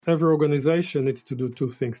Every organization needs to do two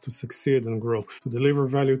things to succeed and grow: to deliver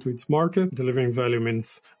value to its market. Delivering value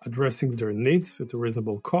means addressing their needs at a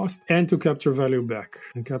reasonable cost, and to capture value back.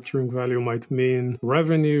 And capturing value might mean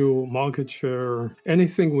revenue, market share,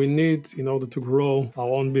 anything we need in order to grow our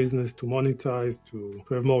own business, to monetize, to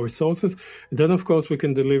have more resources. And then, of course, we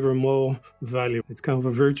can deliver more value. It's kind of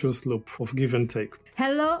a virtuous loop of give and take.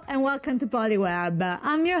 Hello and welcome to Polyweb.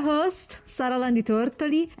 I'm your host, Sara Landi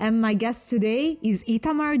Tortoli, and my guest today is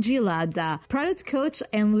Itamar Gilad, product coach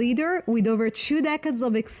and leader with over 2 decades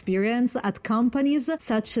of experience at companies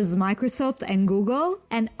such as Microsoft and Google,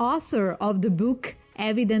 and author of the book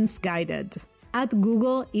Evidence Guided. At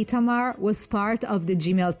Google, Itamar was part of the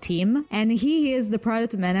Gmail team, and he is the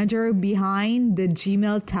product manager behind the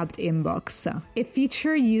Gmail tabbed inbox, a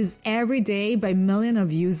feature used every day by millions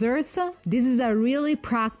of users. This is a really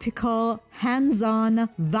practical, hands-on,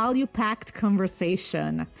 value-packed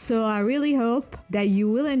conversation. So I really hope that you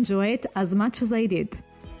will enjoy it as much as I did.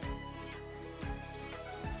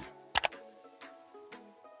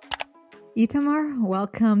 Itamar,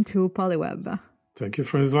 welcome to Polyweb. Thank you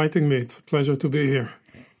for inviting me. It's a pleasure to be here.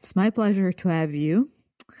 It's my pleasure to have you.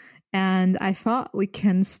 And I thought we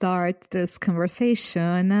can start this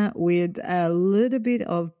conversation with a little bit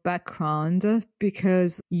of background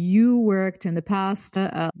because you worked in the past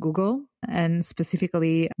at Google and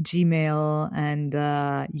specifically Gmail and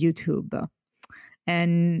YouTube.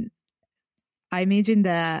 And I imagine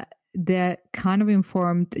that kind of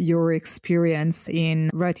informed your experience in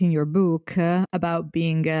writing your book about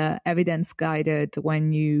being evidence-guided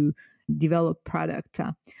when you develop product.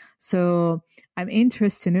 So I'm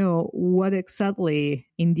interested to know what exactly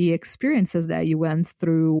in the experiences that you went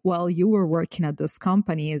through while you were working at those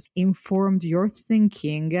companies informed your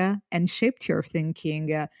thinking and shaped your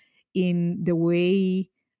thinking in the way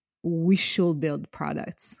we should build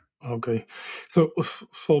products. Okay. So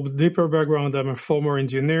for the deeper background, I'm a former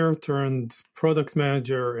engineer turned product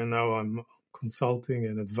manager, and now I'm consulting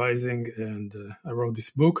and advising, and I wrote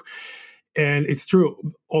this book. And it's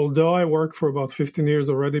true, although I worked for about 15 years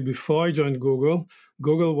already before I joined Google,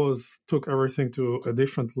 Google took everything to a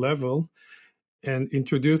different level and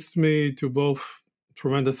introduced me to both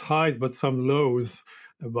tremendous highs, but some lows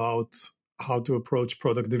about how to approach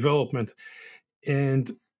product development.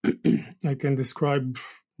 And I can describe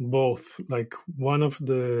both. Like one of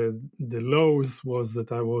the lows was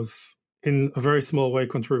that I was in a very small way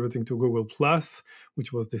contributing to Google Plus,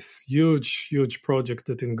 which was this huge project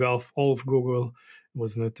that engulfed all of Google. It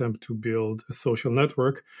was an attempt to build a social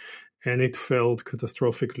network, and it failed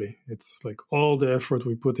catastrophically. It's like all the effort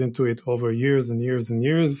we put into it over years and years and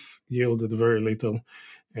years yielded very little,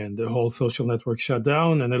 and the whole social network shut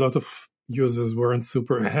down, and a lot of users weren't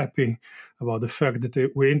super happy about the fact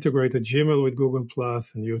that we integrated Gmail with Google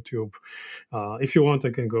Plus and YouTube. If you want,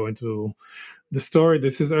 I can go into the story.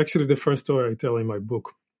 This is actually the first story I tell in my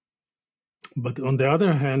book. But on the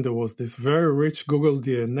other hand, there was this very rich Google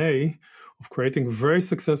DNA of creating very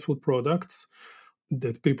successful products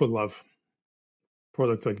that people love.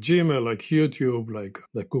 Products like Gmail, like YouTube,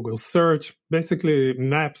 like Google Search, basically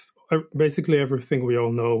Maps, basically everything we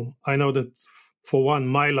all know. I know that for one, in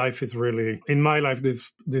my life,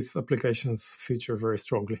 these applications feature very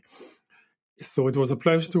strongly. So it was a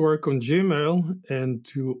pleasure to work on Gmail and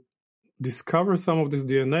to discover some of this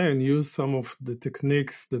DNA and use some of the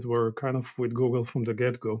techniques that were kind of with Google from the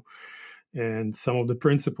get-go. And some of the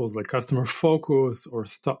principles like customer focus or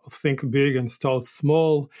think big and start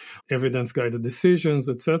small, evidence-guided decisions,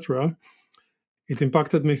 etc. It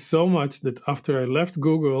impacted me so much that after I left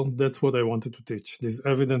Google, that's what I wanted to teach, these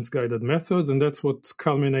evidence-guided methods, and that's what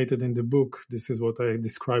culminated in the book. This is what I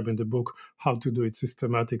describe in the book, how to do it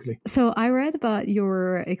systematically. So I read about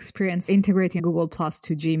your experience integrating Google Plus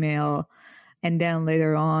to Gmail, and then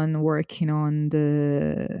later on working on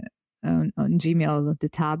on Gmail, the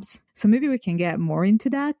tabs. So maybe we can get more into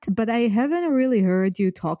that. But I haven't really heard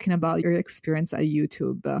you talking about your experience at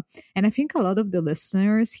YouTube. And I think a lot of the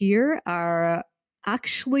listeners here are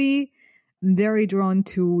actually very drawn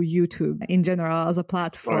to YouTube in general as a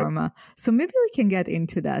platform. Right. So maybe we can get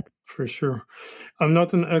into that. For sure. I'm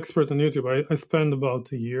not an expert on YouTube. I spent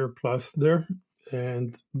about a year plus there.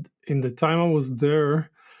 And in the time I was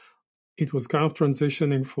there, it was kind of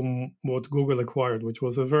transitioning from what Google acquired, which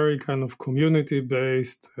was a very kind of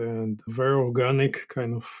community-based and very organic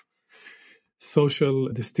kind of social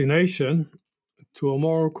destination, to a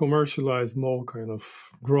more commercialized, more kind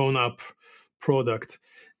of grown-up product.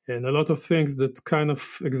 And a lot of things that kind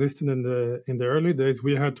of existed in the early days,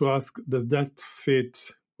 we had to ask, does that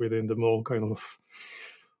fit within the more kind of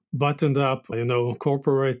buttoned up,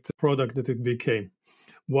 corporate product that it became?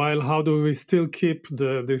 while how do we still keep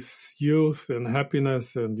this youth and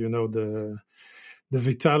happiness and the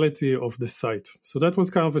vitality of the site. So that was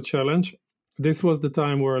kind of a challenge. This was the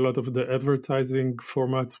time where a lot of the advertising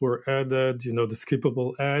formats were added, the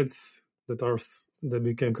skippable ads that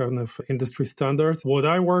became kind of industry standards. What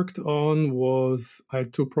I worked on was, I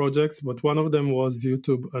had two projects, but one of them was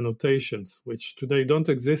YouTube annotations, which today don't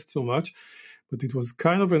exist so much, but it was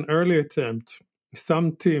kind of an early attempt.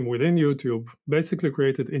 Some team within YouTube basically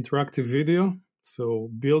created interactive video. So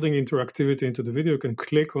building interactivity into the video, you can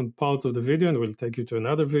click on parts of the video and it will take you to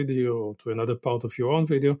another video or to another part of your own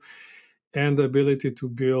video, and the ability to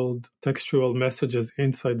build textual messages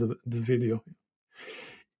inside the video.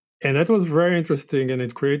 And that was very interesting, and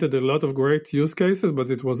it created a lot of great use cases,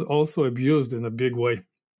 but it was also abused in a big way.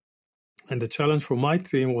 And the challenge for my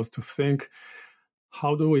team was to think,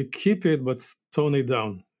 how do we keep it but tone it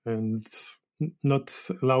down and not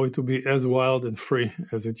allow it to be as wild and free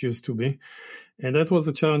as it used to be? And that was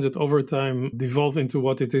a challenge that over time devolved into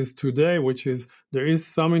what it is today, which is there is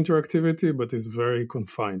some interactivity, but it's very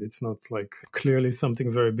confined. It's not like clearly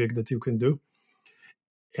something very big that you can do.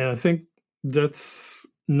 And I think that's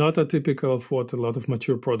not atypical of what a lot of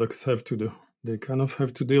mature products have to do. They kind of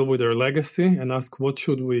have to deal with their legacy and ask, what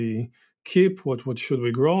should we keep, what should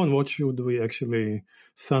we grow, and what should we actually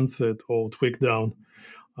sunset or tweak down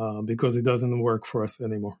because it doesn't work for us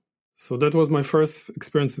anymore. So that was my first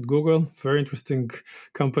experience at Google. Very interesting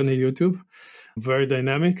company, YouTube, very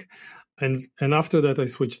dynamic. And after that, I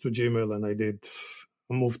switched to Gmail and I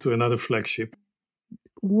moved to another flagship.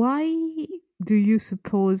 Why do you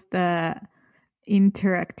suppose that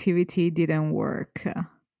interactivity didn't work?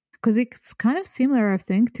 Because it's kind of similar, I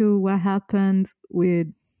think, to what happened with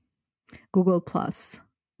Google Plus,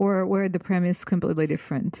 or where the premise is completely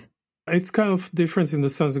different. It's kind of different in the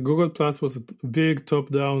sense that Google Plus was a big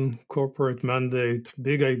top-down corporate mandate,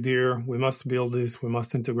 big idea. We must build this. We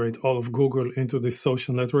must integrate all of Google into this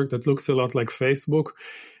social network that looks a lot like Facebook,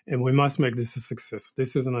 and we must make this a success.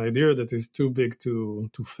 This is an idea that is too big to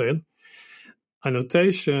fail.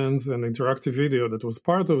 Annotations and interactive video that was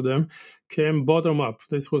part of them came bottom up.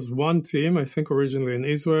 This was one team, I think originally in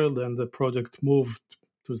Israel, then the project moved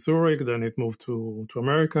to Zurich, then it moved to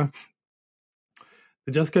America.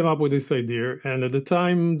 They just came up with this idea, and at the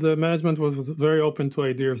time, the management was very open to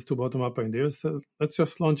ideas, to bottom-up ideas. So let's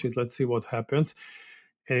just launch it. Let's see what happens.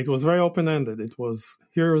 And it was very open-ended. It was,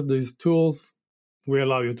 here's these tools. We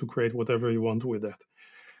allow you to create whatever you want with that.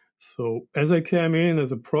 So as I came in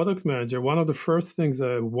as a product manager, one of the first things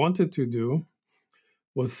I wanted to do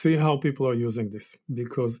was see how people are using this.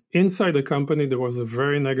 Because inside the company, there was a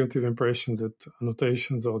very negative impression that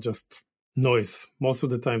annotations are just noise. Most of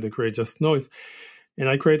the time, they create just noise. And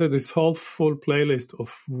I created this whole full playlist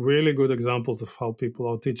of really good examples of how people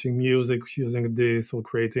are teaching music using this, or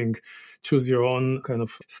creating choose your own kind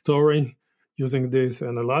of story using this,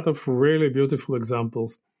 and a lot of really beautiful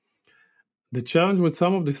examples. The challenge with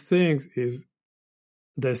some of these things is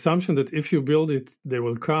the assumption that if you build it, they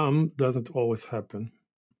will come doesn't always happen.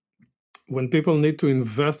 When people need to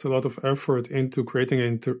invest a lot of effort into creating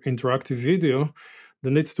an interactive video,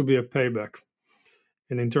 there needs to be a payback.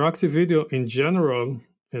 And interactive video in general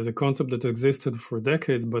is a concept that existed for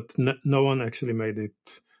decades, but no one actually made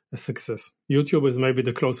it a success. YouTube is maybe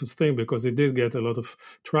the closest thing because it did get a lot of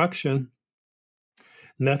traction.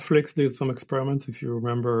 Netflix did some experiments. If you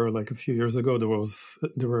remember, like a few years ago, there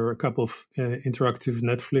were a couple of interactive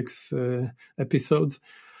Netflix episodes.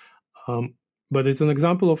 But it's an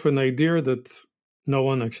example of an idea that no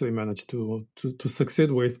one actually managed to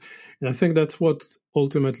succeed with. And I think that's what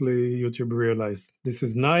ultimately YouTube realized. This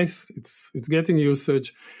is nice, it's getting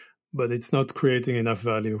usage, but it's not creating enough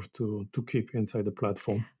value to keep inside the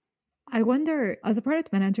platform. I wonder, as a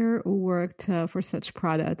product manager who worked for such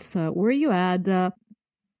products, where you had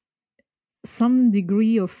some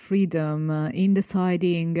degree of freedom in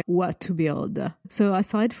deciding what to build. So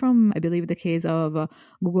aside from, I believe, the case of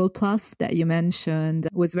Google Plus that you mentioned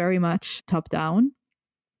was very much top-down,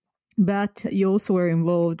 but you also were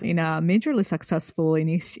involved in a majorly successful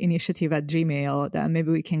initiative at Gmail that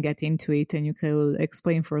maybe we can get into it and you could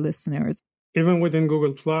explain for listeners. Even within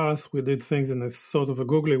Google Plus, we did things in a sort of a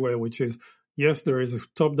googly way, which is, yes, there is a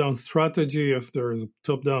top-down strategy, yes, there is a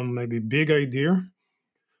top-down maybe big idea,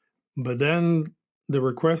 but then the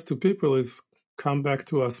request to people is come back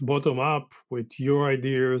to us bottom up with your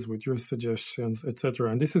ideas, with your suggestions, etc.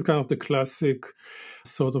 And this is kind of the classic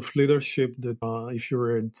sort of leadership that if you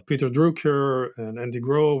read Peter Drucker and Andy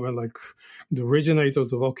Grove and like the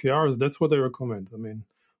originators of OKRs, that's what they recommend. I mean,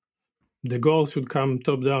 the goals should come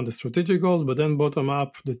top down, the strategic goals, but then bottom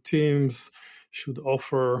up, the teams should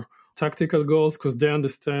offer tactical goals because they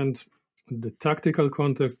understand the tactical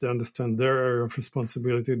context, they understand their area of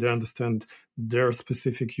responsibility, they understand their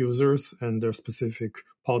specific users and their specific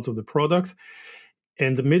parts of the product.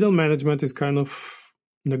 And the middle management is kind of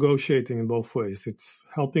negotiating in both ways. It's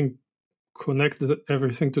helping connect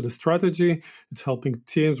everything to the strategy. It's helping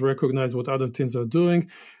teams recognize what other teams are doing.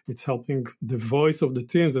 It's helping the voice of the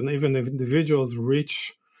teams and even individuals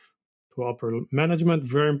reach to upper management.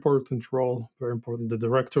 Very important role, very important. The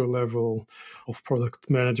director level of product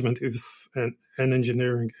management is and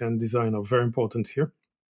engineering and design are very important here.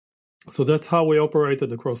 So that's how we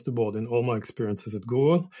operated across the board in all my experiences at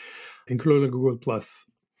Google, including Google+.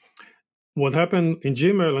 What happened in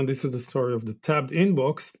Gmail, and this is the story of the tabbed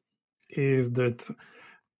inbox, is that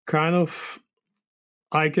kind of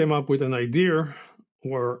I came up with an idea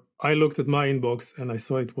where I looked at my inbox and I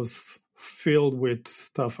saw it was filled with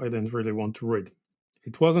stuff I didn't really want to read.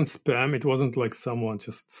 It wasn't spam. It wasn't like someone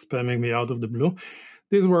just spamming me out of the blue.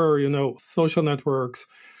 These were, social networks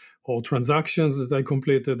or transactions that I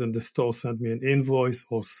completed and the store sent me an invoice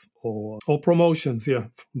or promotions,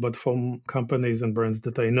 but from companies and brands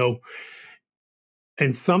that I know.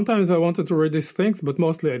 And sometimes I wanted to read these things, but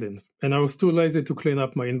mostly I didn't. And I was too lazy to clean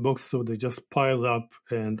up my inbox, so they just piled up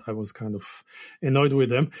and I was kind of annoyed with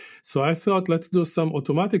them. So I thought, let's do some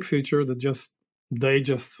automatic feature that just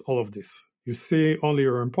digests all of this. You see only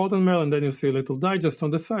your important mail, and then you see a little digest on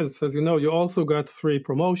the side that says, you also got 3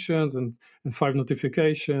 promotions and 5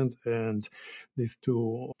 notifications and these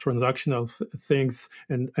 2 transactional things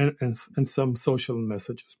and some social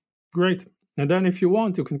messages. Great. And then if you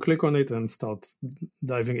want, you can click on it and start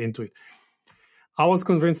diving into it. I was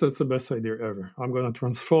convinced that's the best idea ever. I'm going to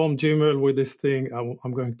transform Gmail with this thing.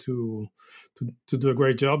 I'm going to do a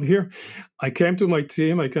great job here. I came to my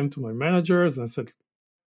team, I came to my managers, and I said,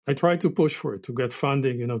 I tried to push for it, to get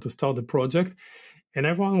funding, to start the project. And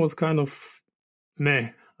everyone was kind of meh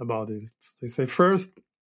about it. They say, first,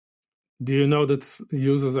 do you know that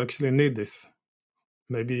users actually need this?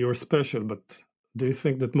 Maybe you're special, but do you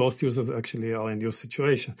think that most users actually are in your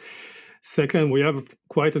situation? Second, we have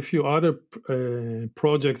quite a few other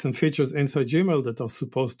projects and features inside Gmail that are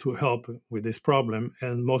supposed to help with this problem,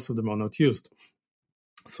 and most of them are not used.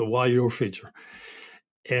 So why your feature?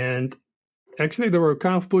 And actually, they were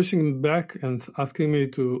kind of pushing back and asking me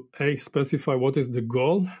to specify what is the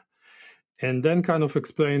goal, and then kind of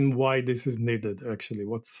explain why this is needed, actually.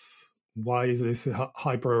 Why is this a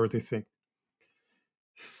high priority thing?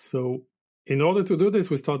 So in order to do this,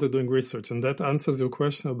 we started doing research, and that answers your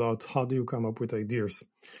question about how do you come up with ideas.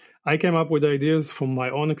 I came up with ideas from my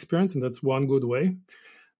own experience, and that's one good way.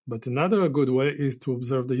 But another good way is to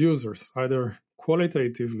observe the users, either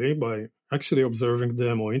qualitatively by actually observing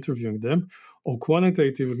them or interviewing them, or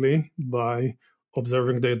quantitatively by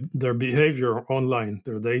observing their behavior online,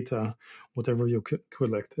 their data, whatever you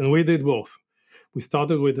collect. And we did both. We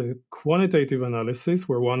started with a quantitative analysis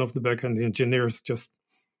where one of the backend engineers just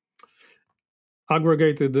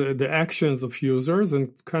aggregated the actions of users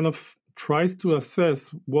and kind of tries to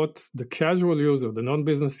assess what the casual user, the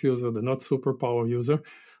non-business user, the not superpower user,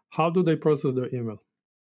 how do they process their email?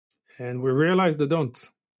 And we realized they don't.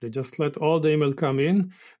 They just let all the email come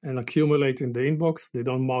in and accumulate in the inbox. They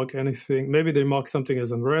don't mark anything. Maybe they mark something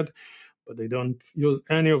as unread, but they don't use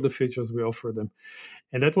any of the features we offer them.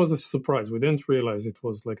 And that was a surprise. We didn't realize it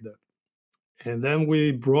was like that. And then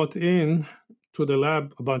we brought in to the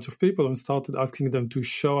lab a bunch of people and started asking them to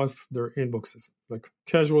show us their inboxes, like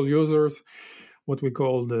casual users, what we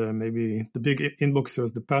call maybe the big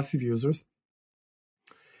inboxers, the passive users.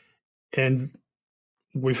 And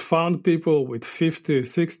we found people with 50,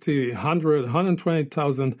 60, 100,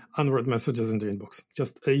 120,000 unread messages in the inbox,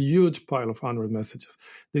 just a huge pile of unread messages.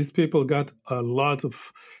 These people got a lot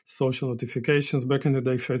of social notifications. Back in the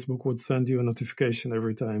day, Facebook would send you a notification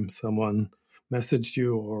every time someone messaged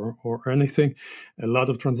you or anything, a lot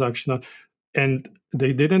of transactional. And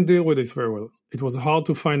they didn't deal with this very well. It was hard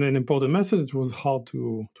to find an important message. It was hard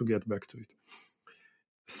to get back to it.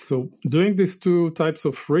 So doing these 2 types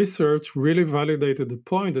of research really validated the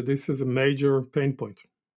point that this is a major pain point.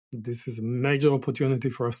 This is a major opportunity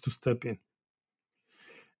for us to step in.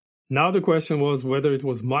 Now the question was whether it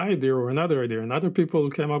was my idea or another idea. And other people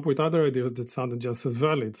came up with other ideas that sounded just as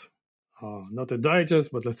valid. Not a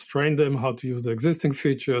digest, but let's train them how to use the existing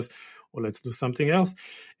features, or let's do something else.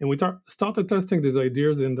 And we started testing these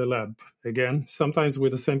ideas in the lab. Again, sometimes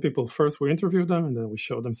with the same people. First we interview them and then we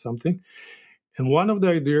show them something. And one of the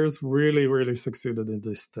ideas really, really succeeded in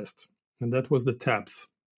this test, and that was the tabs.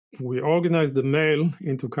 We organized the mail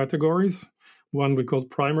into categories. one we called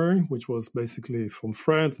primary, which was basically from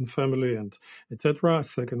friends and family and etc.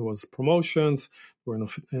 Second was promotions, were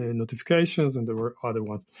notifications, and there were other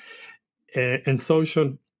ones, and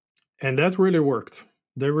social, and that really worked.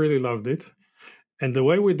 They really loved it. And the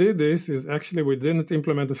way we did this is actually we didn't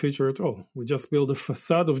implement the feature at all. We just built a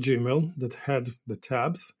facade of Gmail that had the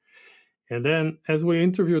tabs. And then as we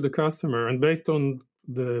interviewed the customer, and based on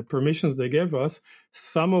the permissions they gave us,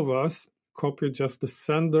 some of us copied just the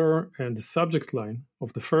sender and the subject line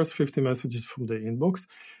of the first 50 messages from the inbox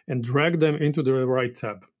and dragged them into the right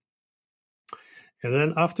tab. And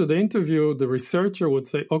then after the interview, the researcher would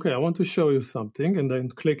say, okay, I want to show you something, and then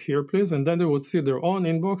click here, please. And then they would see their own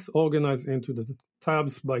inbox organized into the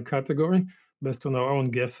tabs by category based on our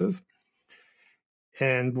own guesses.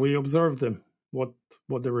 And we observed them, what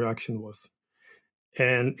the reaction was.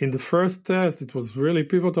 And in the first test, it was really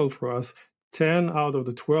pivotal for us. 10 out of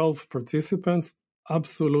the 12 participants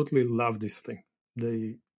absolutely loved this thing.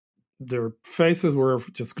 Their faces were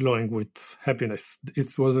just glowing with happiness.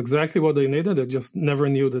 It was exactly what they needed. They just never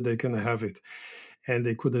knew that they can have it. And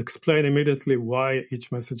they could explain immediately why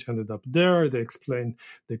each message ended up there. They explained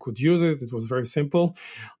they could use it. It was very simple.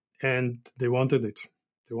 And they wanted it.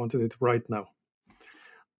 They wanted it right now.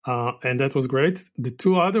 And that was great. The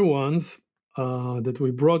two other ones that we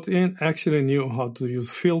brought in actually knew how to use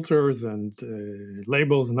filters and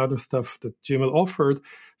labels and other stuff that Gmail offered.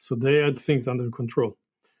 So they had things under control.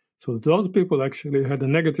 So those people actually had a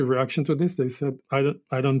negative reaction to this. They said,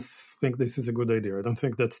 I don't think this is a good idea. I don't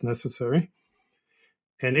think that's necessary.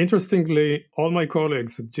 And interestingly, all my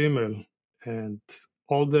colleagues at Gmail and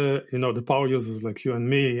all the, the power users like you and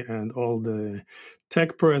me and all the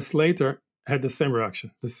tech press later had the same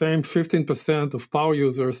reaction. The same 15% of power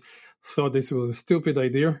users thought this was a stupid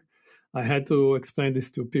idea. I had to explain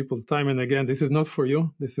this to people time and again. This is not for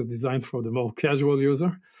you. This is designed for the more casual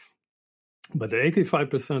user. But the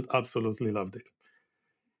 85% absolutely loved it.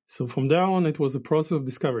 So from there on, it was a process of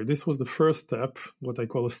discovery. This was the first step, what I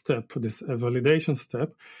call a validation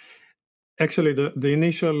step. Actually, the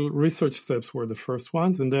initial research steps were the first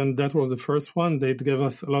ones, and then that was the first one. They gave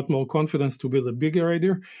us a lot more confidence to build a bigger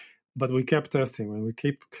idea, but we kept testing, and we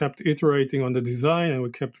kept iterating on the design, and we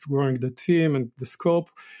kept growing the team and the scope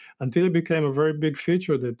until it became a very big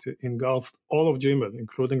feature that engulfed all of Gmail,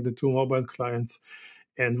 including the two mobile clients,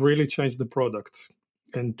 and really changed the product.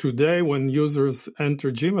 And today, when users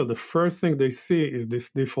enter Gmail, the first thing they see is this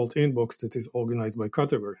default inbox that is organized by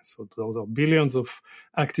category. So those are billions of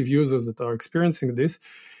active users that are experiencing this.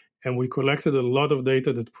 And we collected a lot of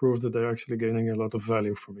data that proves that they're actually gaining a lot of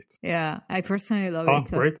value from it. Yeah, I personally love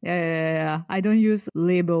it. Great. Yeah. I don't use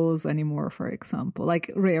labels anymore, for example,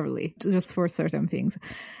 like rarely, just for certain things.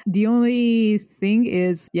 The only thing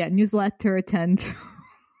is, newsletter tend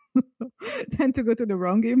to go to the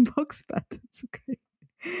wrong inbox, but it's okay.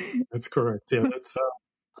 That's correct. Yeah, that's.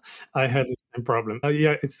 I had the same problem.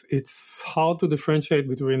 It's hard to differentiate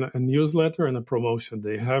between a newsletter and a promotion.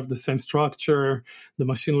 They have the same structure. The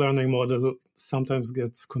machine learning model sometimes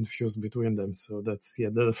gets confused between them. So that's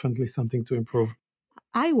definitely something to improve.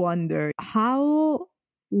 I wonder how,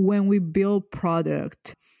 when we build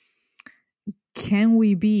product, can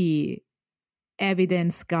we be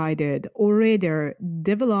evidence guided, or rather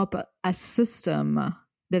develop a system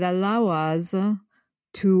that allow us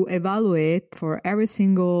to evaluate for every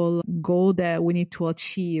single goal that we need to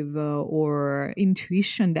achieve or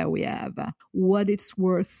intuition that we have, what it's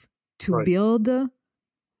worth to build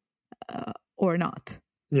or not?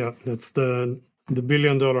 Yeah, that's the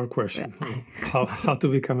billion-dollar question. How to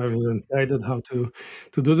become evidence guided, how to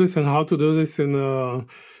do this, and how to do this in a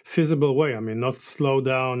feasible way. I mean, not slow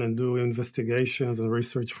down and do investigations and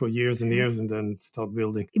research for years and years and then start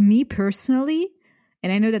building. Me personally,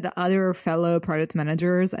 and I know that the other fellow product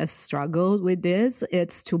managers have struggled with this,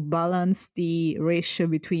 it's to balance the ratio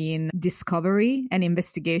between discovery and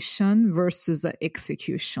investigation versus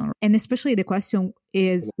execution. And especially the question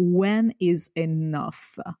is, when is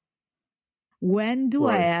enough? When do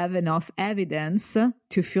I have enough evidence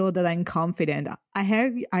to feel that I'm confident? I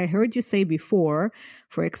heard you say before,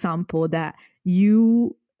 for example, that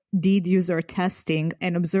you did user testing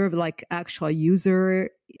and observed like actual user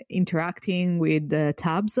interacting with the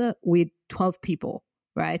tabs with 12 people,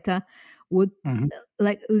 right?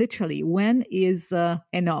 Like literally, when is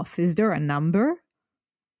enough? Is there a number?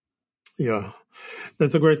 Yeah,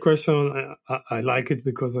 that's a great question. I like it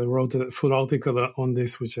because I wrote a full article on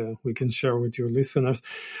this, which we can share with your listeners.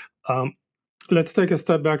 Let's take a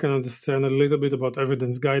step back and understand a little bit about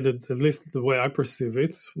evidence-guided, at least the way I perceive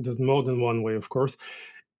it. There's more than one way, of course.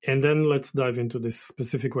 And then let's dive into this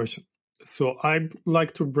specific question. So I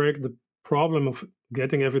like to break the problem of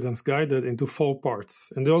getting evidence guided into 4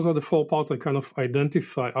 parts. And those are the 4 parts I kind of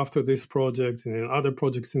identify after this project and in other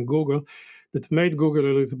projects in Google that made Google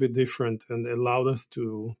a little bit different and allowed us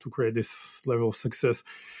to create this level of success.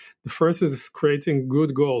 The first is creating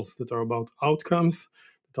good goals that are about outcomes,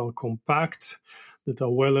 that are compact, that are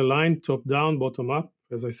well aligned, top down, bottom up.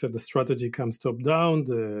 As I said, the strategy comes top down,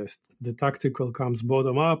 the tactical comes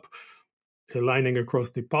bottom up, aligning across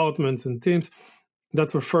departments and teams.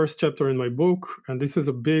 That's the first chapter in my book, and this is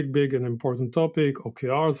a big, big and important topic.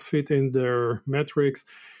 OKRs fit in their metrics.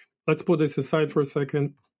 Let's put this aside for a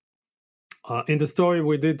second. In the story,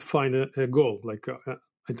 we did find a goal. Like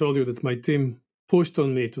I told you that my team pushed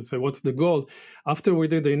on me to say, what's the goal? After we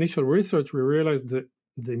did the initial research, we realized that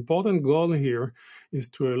the important goal here is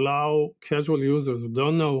to allow casual users who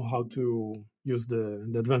don't know how to use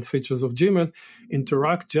the advanced features of Gmail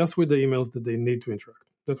interact just with the emails that they need to interact.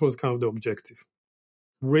 That was kind of the objective.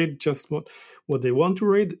 Read just what they want to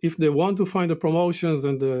read. If they want to find the promotions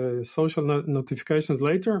and the social notifications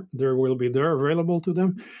later, they will be there available to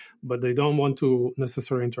them, but they don't want to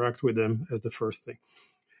necessarily interact with them as the first thing.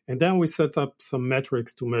 And then we set up some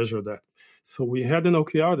metrics to measure that. So we had an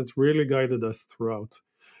OKR that really guided us throughout.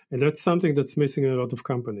 And that's something that's missing in a lot of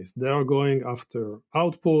companies. They are going after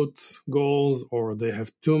output goals, or they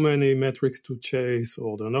have too many metrics to chase,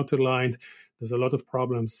 or they're not aligned. There's a lot of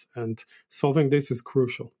problems, and solving this is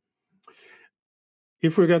crucial.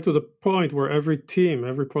 If we get to the point where every team,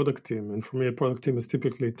 every product team, and for me a product team is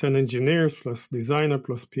typically 10 engineers plus designer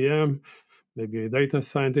plus PM, maybe a data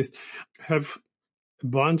scientist, have a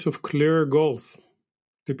bunch of clear goals,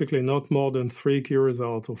 typically not more than 3 key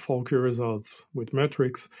results or 4 key results with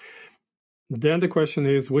metrics, then the question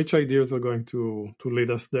is which ideas are going to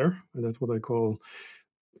lead us there? And that's what I call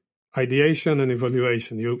ideation and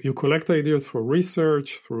evaluation. You collect ideas for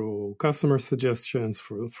research, through customer suggestions,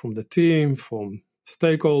 from the team, from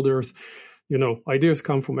stakeholders. Ideas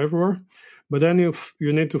come from everywhere, but then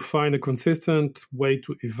you need to find a consistent way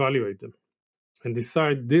to evaluate them and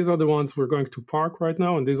decide these are the ones we're going to park right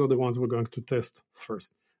now, and these are the ones we're going to test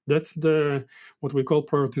first. That's what we call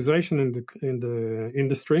prioritization in the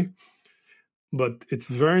industry. But it's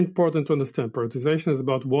very important to understand prioritization is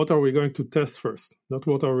about what are we going to test first, not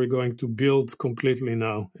what are we going to build completely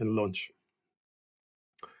now and launch.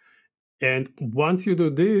 And once you do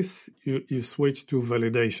this, you switch to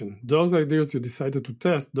validation. Those ideas you decided to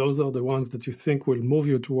test, those are the ones that you think will move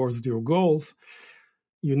you towards your goals.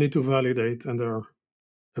 You need to validate, and there are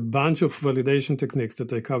a bunch of validation techniques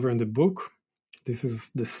that I cover in the book. This is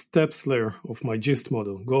the steps layer of my GIST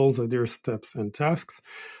model: goals, ideas, steps, and tasks,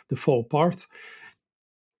 the 4 parts.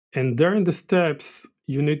 And there in the steps,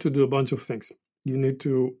 you need to do a bunch of things. You need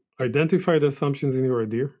to identify the assumptions in your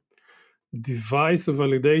idea, devise a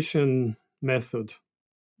validation method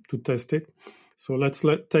to test it. So let's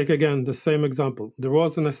take again the same example. There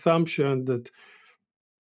was an assumption that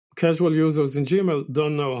casual users in Gmail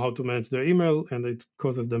don't know how to manage their email, and it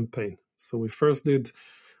causes them pain. So we first did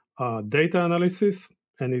data analysis,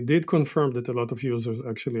 and it did confirm that a lot of users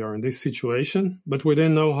actually are in this situation, but we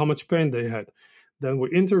didn't know how much pain they had. Then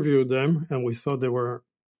we interviewed them, and we saw they were,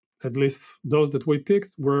 at least those that we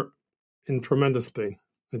picked, were in tremendous pain.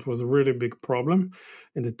 It was a really big problem,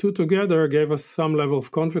 and the two together gave us some level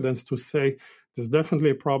of confidence to say there's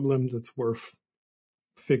definitely a problem that's worth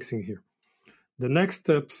fixing here. The next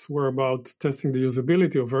steps were about testing the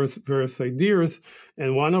usability of various ideas,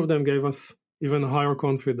 and one of them gave us even higher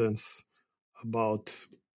confidence about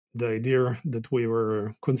the idea that we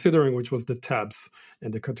were considering, which was the tabs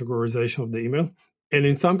and the categorization of the email. And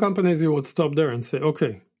in some companies, you would stop there and say,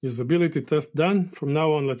 okay, usability test done. From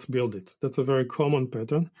now on, let's build it. That's a very common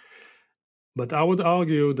pattern. But I would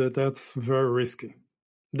argue that that's very risky.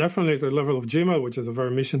 Definitely at the level of Gmail, which is a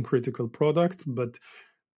very mission-critical product, but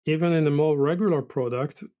even in a more regular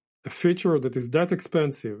product, a feature that is that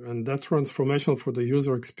expensive and that transformational for the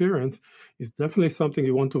user experience is definitely something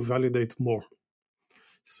you want to validate more.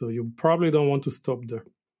 So you probably don't want to stop there.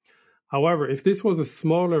 However, if this was a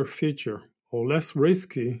smaller feature or less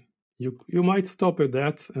risky, you might stop at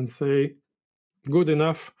that and say, good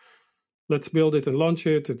enough, let's build it and launch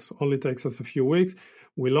it. It only takes us a few weeks.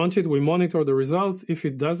 We launch it, we monitor the results. If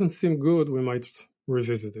it doesn't seem good, we might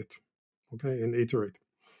revisit it, okay, and iterate.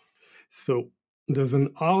 So there's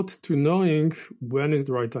an art to knowing when is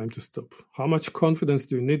the right time to stop. How much confidence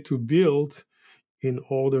do you need to build in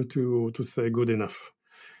order to say good enough?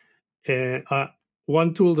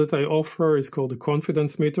 One tool that I offer is called the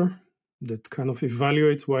confidence meter that kind of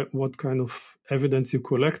evaluates what kind of evidence you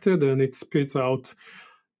collected, and it spits out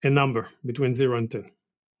a number between 0 and 10,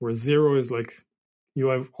 where 0 is like you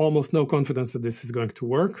have almost no confidence that this is going to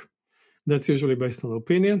work, That's usually based on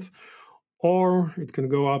opinions. Or it can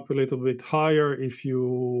go up a little bit higher if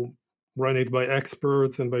you run it by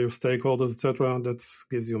experts and by your stakeholders, etc. That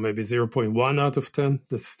gives you maybe 0.1 out of 10.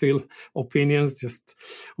 That's still opinions, just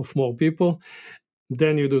of more people.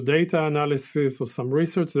 Then you do data analysis or some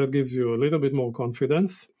research that gives you a little bit more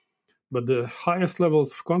confidence. But the highest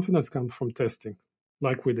levels of confidence come from testing,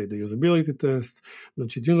 like we did the usability test,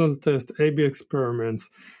 longitudinal test, A/B experiments,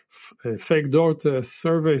 fake door tests,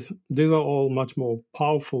 surveys. These are all much more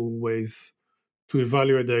powerful ways to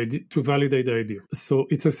evaluate the idea, to validate the idea. So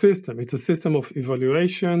it's a system. It's a system of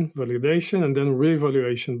evaluation, validation, and then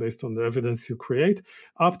re-evaluation based on the evidence you create,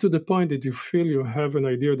 up to the point that you feel you have an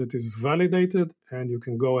idea that is validated and you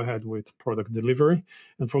can go ahead with product delivery.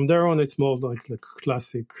 And from there on, it's more like the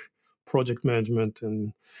classic project management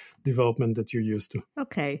and development that you're used to.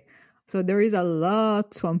 Okay. So there is a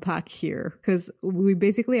lot to unpack here because we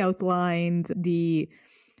basically outlined the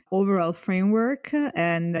overall framework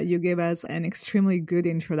and you gave us an extremely good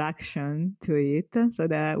introduction to it so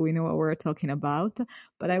that we know what we're talking about.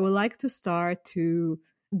 But I would like to start to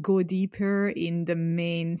go deeper in the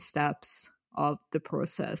main steps of the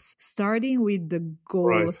process, starting with the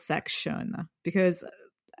goal section, because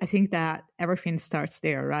I think that everything starts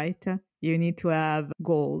there, right? You need to have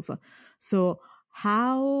goals. So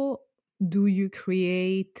how do you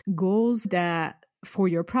create goals that for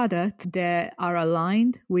your product that are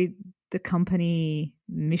aligned with the company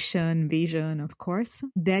mission, vision, of course,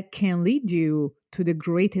 that can lead you to the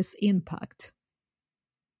greatest impact,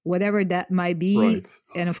 whatever that might be? Right.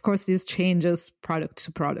 And of course, this changes product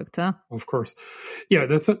to product. Of course. Yeah,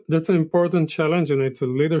 that's an important challenge, and it's a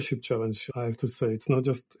leadership challenge, I have to say. It's not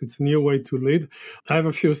just, it's a new way to lead. I have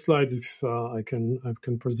a few slides if I can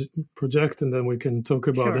project, and then we can talk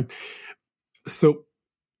about them. So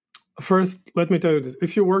first, let me tell you this.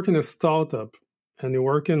 If you work in a startup and you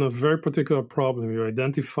work in a very particular problem, you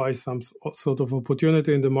identify some sort of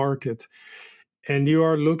opportunity in the market, and you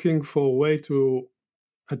are looking for a way to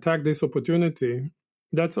attack this opportunity,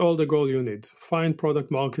 that's all the goal you need. Find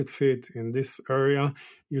product market fit in this area.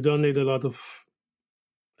 You don't need a lot of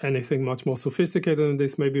anything much more sophisticated than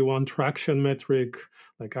this. Maybe one traction metric,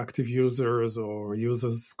 like active users or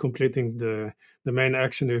users completing the main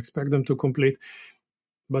action you expect them to complete.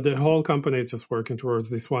 But the whole company is just working towards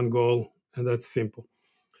this one goal, and that's simple.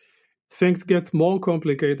 Things get more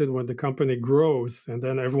complicated when the company grows, and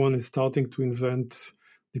then everyone is starting to invent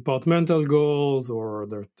departmental goals, or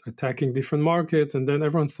they're attacking different markets, and then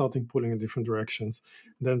everyone's starting pulling in different directions.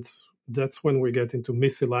 That's when we get into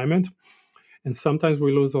misalignment, and sometimes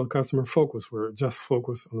we lose our customer focus. We're just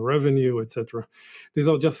focused on revenue, etc. These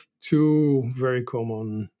are just two very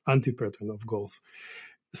common anti-pattern of goals.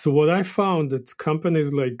 So what I found that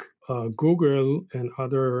companies like Google and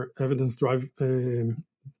other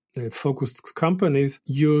focused companies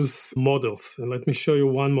use models. And let me show you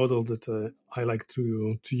one model that I like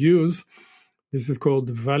to use. This is called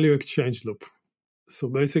the value exchange loop. So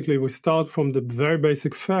basically, we start from the very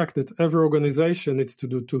basic fact that every organization needs to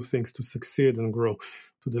do two things to succeed and grow: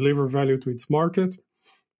 to deliver value to its market.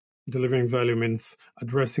 Delivering value means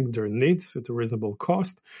addressing their needs at a reasonable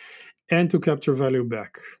cost, and to capture value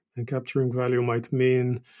back. And capturing value might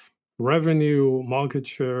mean revenue, market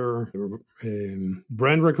share,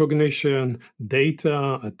 brand recognition,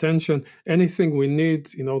 data, attention, anything we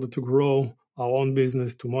need in order to grow our own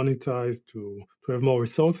business, to monetize, to have more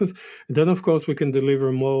resources. And then, of course, we can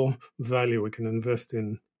deliver more value. We can invest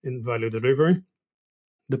in value delivery.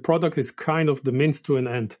 The product is kind of the means to an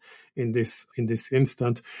end in this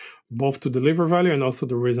instant, both to deliver value and also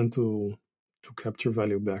the reason to capture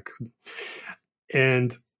value back.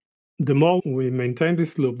 And the more we maintain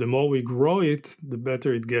this loop, the more we grow it, the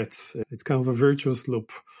better it gets. It's kind of a virtuous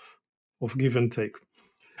loop of give and take.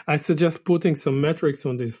 I suggest putting some metrics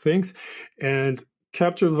on these things, and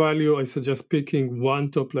capture value, I suggest picking one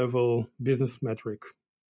top-level business metric: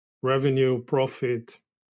 revenue, profit,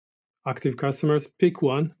 active customers. Pick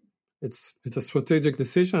one. It's a strategic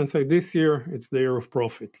decision, and say, this year, it's the year of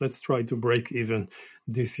profit. Let's try to break even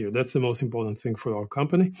this year. That's the most important thing for our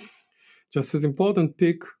company. Just as important,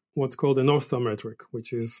 pick what's called a North Star metric,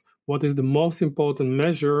 which is what is the most important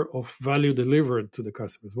measure of value delivered to the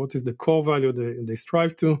customers. What is the core value they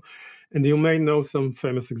strive to? And you may know some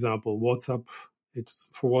famous example. WhatsApp,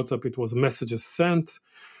 for WhatsApp, it was messages sent.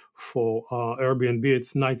 For Airbnb,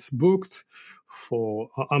 it's nights booked. For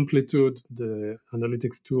Amplitude, the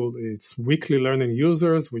analytics tool, it's weekly learning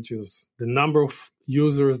users, which is the number of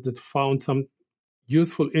users that found some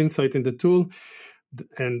useful insight in the tool,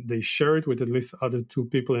 and they share it with at least other two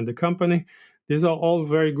people in the company. These are all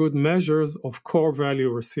very good measures of core value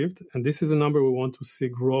received, and this is a number we want to see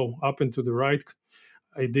grow up and to the right,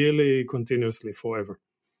 ideally continuously forever.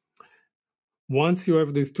 Once you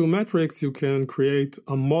have these two metrics, you can create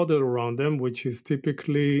a model around them, which is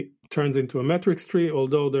typically turns into a metrics tree,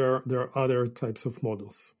 although there are other types of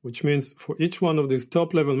models, which means for each one of these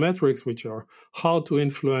top-level metrics, which are hard to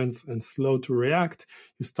influence and slow to react,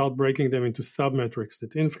 you start breaking them into sub-metrics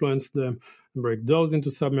that influence them, and break those into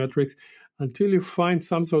sub-metrics until you find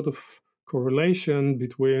some sort of correlation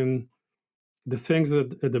between the things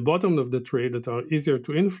at the bottom of the tree that are easier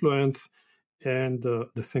to influence and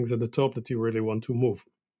the things at the top that you really want to move.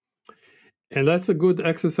 And that's a good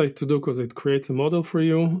exercise to do because it creates a model for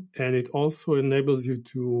you, and it also enables you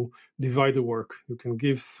to divide the work. You can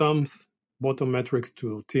give some bottom metrics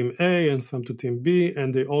to team A and some to team B,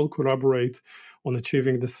 and they all collaborate on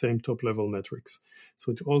achieving the same top-level metrics.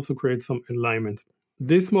 So it also creates some alignment.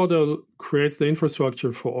 This model creates the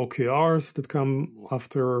infrastructure for OKRs that come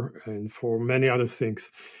after and for many other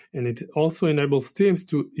things. And it also enables teams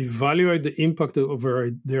to evaluate the impact of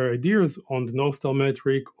their ideas on the North Star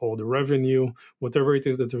metric or the revenue, whatever it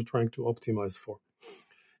is that they're trying to optimize for.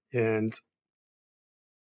 And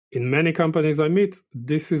in many companies I meet,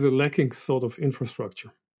 this is a lacking sort of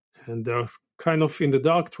infrastructure. And they're kind of in the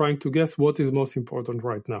dark trying to guess what is most important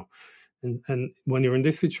right now. And when you're in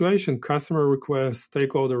this situation, customer requests,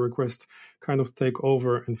 stakeholder requests kind of take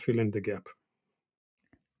over and fill in the gap.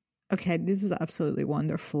 Okay, this is absolutely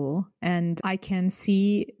wonderful. And I can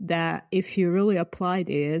see that if you really apply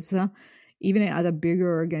this, even at a bigger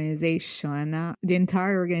organization, the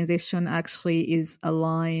entire organization actually is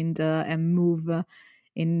aligned and move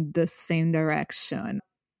in the same direction.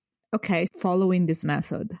 Okay, following this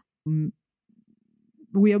method,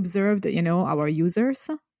 we observed, our users,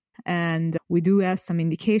 and we do have some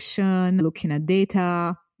indication, looking at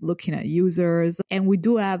data, looking at users, and we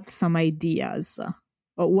do have some ideas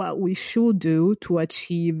of what we should do to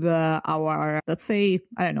achieve our, let's say,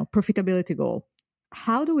 profitability goal.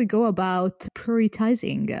 How do we go about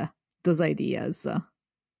prioritizing those ideas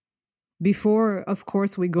before, of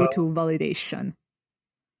course, we go to validation?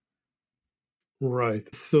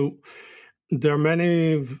 Right. So there are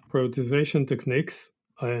many prioritization techniques.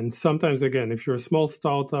 And sometimes, again, if you're a small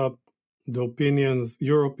startup, the opinions,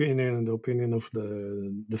 your opinion and the opinion of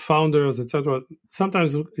the founders, etc.,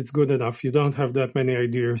 sometimes it's good enough. You don't have that many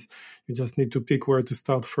ideas. You just need to pick where to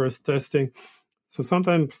start first testing. So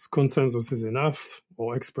sometimes consensus is enough,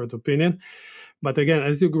 or expert opinion. But again,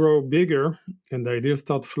 as you grow bigger and the ideas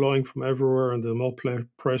start flowing from everywhere and the more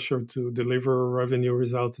pressure to deliver revenue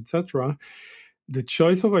results, etc., the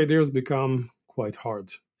choice of ideas become quite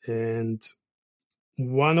hard. And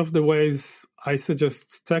one of the ways I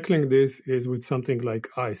suggest tackling this is with something like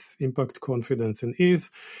ICE, Impact, Confidence, and Ease,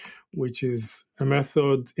 which is a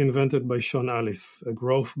method invented by Sean Ellis, a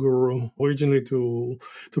growth guru, originally to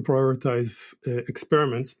prioritize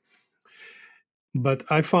experiments. But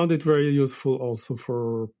I found it very useful also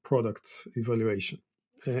for product evaluation.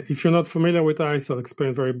 If you're not familiar with ICE, I'll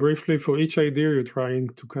explain very briefly. For each idea, you're trying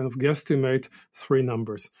to kind of guesstimate three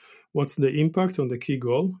numbers. What's the impact on the key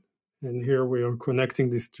goal? And here we are connecting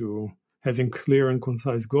this to having clear and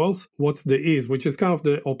concise goals. What's the ease, which is kind of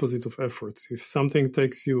the opposite of effort. If something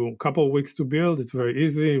takes you a couple of weeks to build, it's very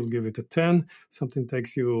easy. You'll give it a 10. Something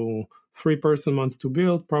takes you 3 person months to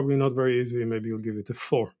build, probably not very easy. Maybe you'll give it a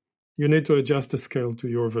 4. You need to adjust the scale to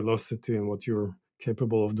your velocity and what you're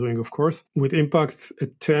capable of doing, of course. With impact, a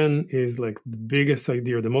 10 is like the biggest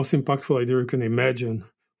idea, the most impactful idea you can imagine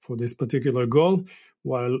for this particular goal,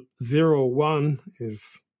 while 0, 1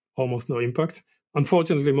 is almost no impact.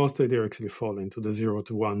 Unfortunately, most ideas actually fall into the 0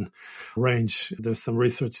 to 1 range. There's some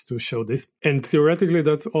research to show this. And theoretically,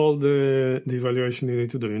 that's all the evaluation you need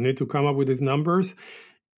to do. You need to come up with these numbers.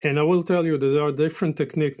 And I will tell you that there are different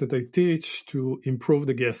techniques that I teach to improve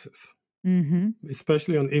the guesses,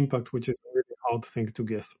 especially on impact, which is a really hard thing to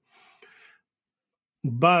guess.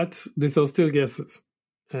 But these are still guesses.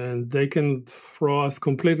 And they can throw us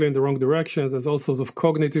completely in the wrong direction. There's all sorts of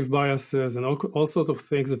cognitive biases and all sorts of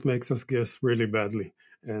things that makes us guess really badly.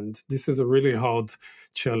 And this is a really hard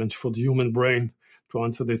challenge for the human brain to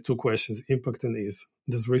answer these two questions, impact and ease.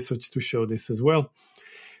 There's research to show this as well.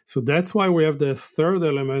 So that's why we have the third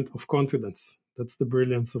element of confidence. That's the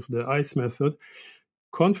brilliance of the ICE method.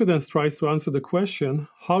 Confidence tries to answer the question,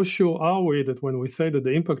 how sure are we that when we say that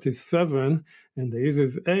the impact is 7 and the ease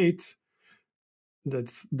is 8,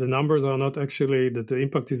 that the numbers are not actually that the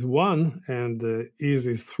impact is 1 and the ease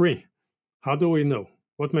is 3. How do we know?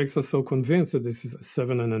 What makes us so convinced that this is a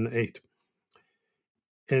 7 and an 8?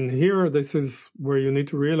 And here, this is where you need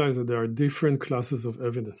to realize that there are different classes of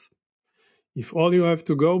evidence. If all you have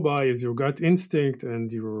to go by is your gut instinct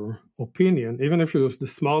and your opinion, even if you're the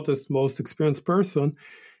smartest, most experienced person,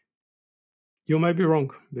 you might be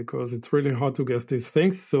wrong because it's really hard to guess these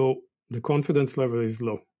things. So the confidence level is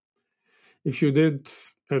low. If you did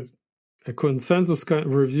a consensus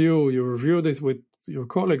review, you review this with your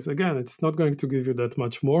colleagues, again, it's not going to give you that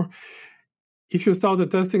much more. If you started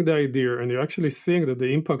testing the idea and you're actually seeing that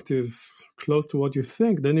the impact is close to what you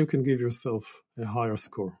think, then you can give yourself a higher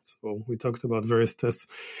score. So we talked about various tests.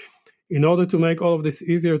 In order to make all of this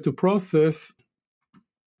easier to process,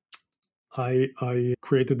 I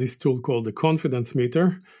created this tool called the confidence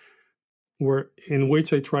meter, in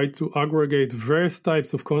which I try to aggregate various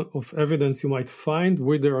types of evidence you might find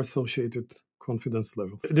with their associated confidence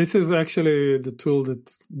levels. This is actually the tool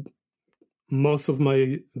that most of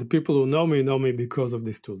the people who know me because of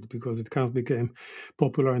this tool, because it kind of became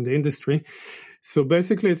popular in the industry. So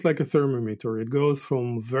basically, it's like a thermometer. It goes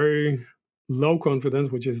from very low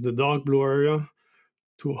confidence, which is the dark blue area,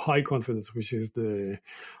 to high confidence, which is the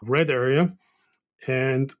red area.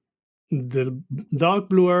 And the dark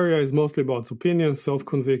blue area is mostly about opinion,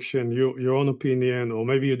 self-conviction, your own opinion, or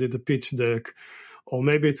maybe you did a pitch deck, or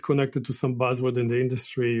maybe it's connected to some buzzword in the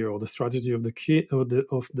industry or the strategy of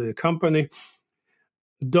the company.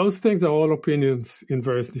 Those things are all opinions in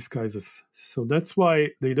various disguises. So that's why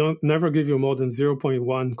they never give you more than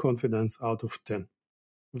 0.1 confidence out of 10.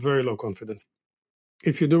 Very low confidence.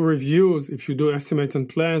 If you do reviews, if you do estimates and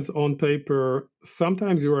plans on paper,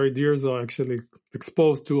 sometimes your ideas are actually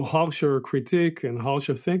exposed to harsher critique and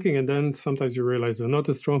harsher thinking, and then sometimes you realize they're not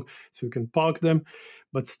as strong, so you can park them.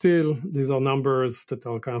 But still, these are numbers that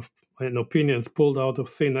are kind of opinions pulled out of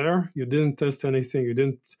thin air. You didn't test anything. You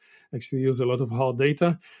didn't actually use a lot of hard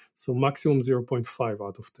data. So maximum 0.5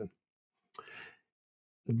 out of 10.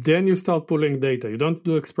 Then you start pulling data. You don't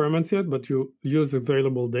do experiments yet, but you use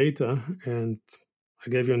available data. And I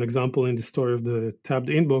gave you an example in the story of the tabbed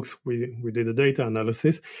inbox. We did a data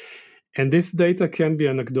analysis. And this data can be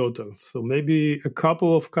anecdotal. So maybe a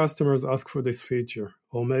couple of customers ask for this feature,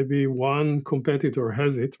 or maybe one competitor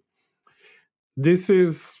has it. This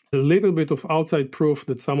is a little bit of outside proof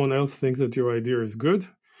that someone else thinks that your idea is good,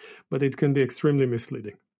 but it can be extremely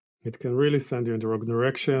misleading. It can really send you in the wrong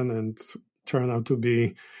direction and turn out to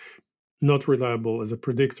be not reliable as a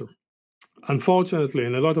predictor. Unfortunately,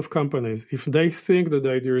 in a lot of companies, if they think that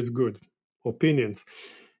the idea is good, opinions,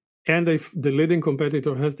 and if the leading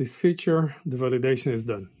competitor has this feature, the validation is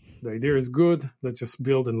done. The idea is good, let's just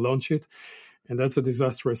build and launch it. And that's a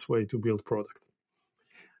disastrous way to build products.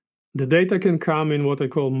 The data can come in what I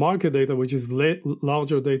call market data, which is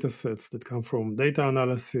larger data sets that come from data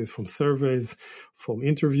analysis, from surveys, from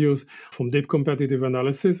interviews, from deep competitive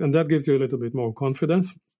analysis, and that gives you a little bit more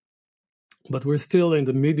confidence. But we're still in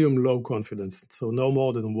the medium-low confidence, so no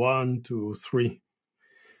more than 1 to 3.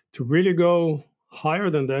 To really go higher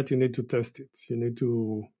than that, you need to test it. You need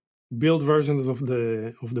to build versions of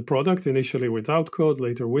the product, initially without code,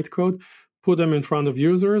 later with code, put them in front of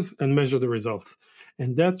users, and measure the results.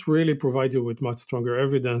 And that really provides you with much stronger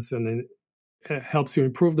evidence, and it helps you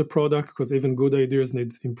improve the product, because even good ideas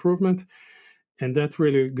need improvement. And that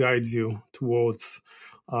really guides you towards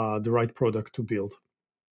the right product to build.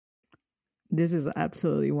 This is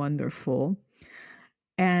absolutely wonderful.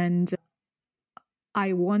 And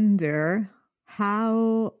I wonder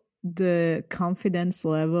how the confidence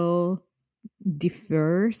level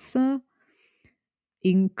differs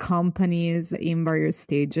in companies in various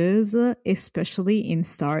stages, especially in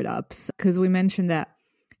startups. Because you mentioned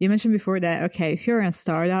before that, okay, if you're in a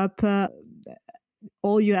startup,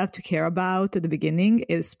 all you have to care about at the beginning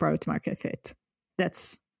is product market fit.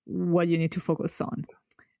 That's what you need to focus on.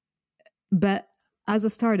 But as a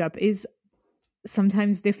startup, it's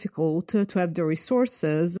sometimes difficult to have the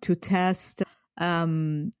resources to test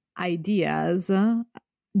ideas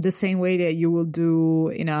the same way that you will do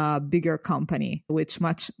in a bigger company, which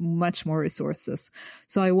much more resources.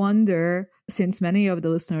 So I wonder, since many of the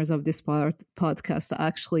listeners of this podcast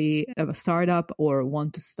actually have a startup or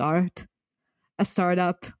want to start a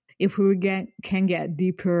startup, if we can get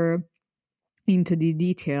deeper into the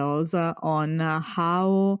details on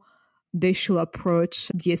how they should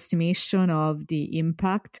approach the estimation of the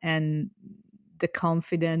impact and the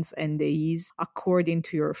confidence and the ease according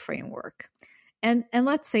to your framework. And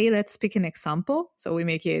let's pick an example, so we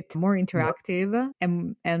make it more interactive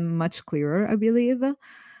and much clearer, I believe.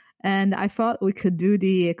 And I thought we could do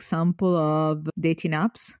the example of dating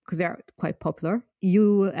apps, because they're quite popular.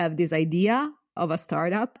 You have this idea of a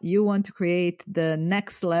startup. You want to create the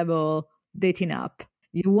next level dating app.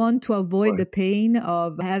 You want to avoid the pain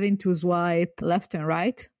of having to swipe left and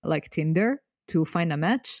right, like Tinder, to find a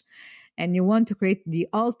match. and you want to create the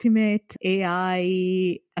ultimate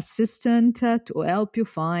AI assistant to help you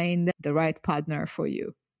find the right partner for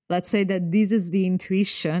you. Let's say that this is the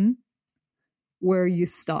intuition where you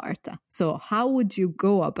start. So how would you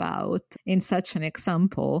go about, in such an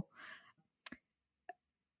example,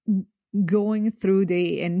 going through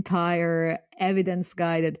the entire evidence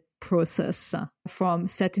guided process from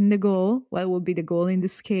setting the goal, what would be the goal in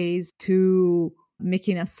this case, to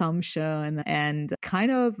making assumption and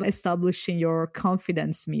kind of establishing your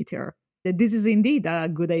confidence meter that this is indeed a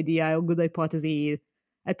good idea, a good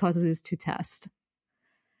hypothesis to test.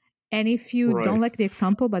 And if you don't like the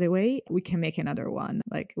example, by the way, we can make another one.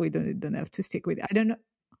 Like we don't have to stick with it. I don't know.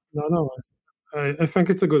 No. I think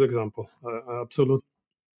it's a good example. Absolutely.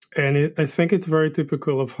 And I think it's very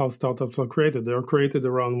typical of how startups are created. They are created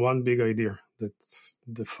around one big idea that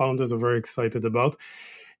the founders are very excited about.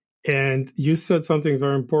 And you said something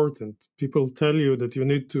very important. People tell you that you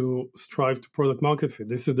need to strive to product market fit.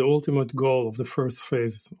 This is the ultimate goal of the first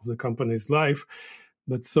phase of the company's life.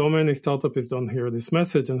 But so many startups don't hear this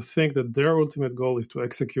message and think that their ultimate goal is to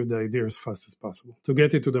execute the idea as fast as possible, to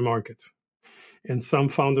get it to the market. And some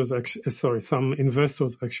some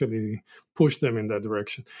investors actually push them in that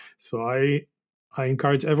direction. So I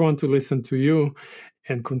encourage everyone to listen to you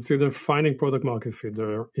and consider finding product market fit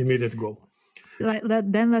their immediate goal.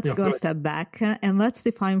 Then let's go a step back and let's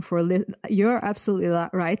define you're absolutely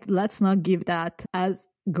right. Let's not give that as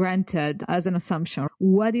granted, as an assumption.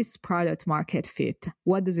 What is product market fit?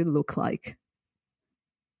 What does it look like?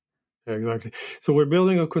 Exactly. So we're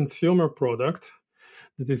building a consumer product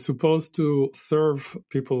that is supposed to serve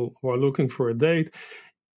people who are looking for a date,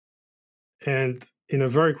 and in a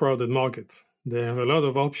very crowded market. They have a lot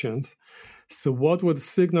of options. So what would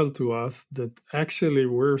signal to us that actually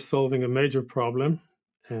we're solving a major problem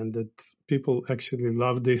and that people actually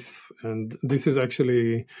love this, and this is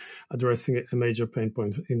actually addressing a major pain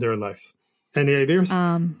point in their lives? Any ideas?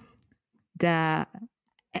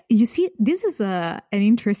 You see, this is an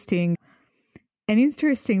interesting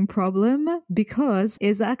problem, because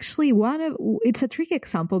it's actually it's a tricky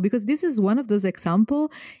example, because this is one of those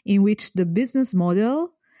examples in which the business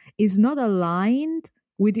model is not aligned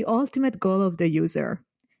with the ultimate goal of the user.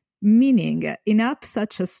 Meaning, in apps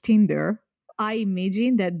such as Tinder, I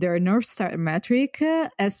imagine that their North Star metric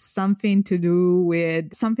has something to do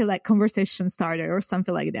with something like conversation starter or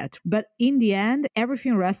something like that. But in the end,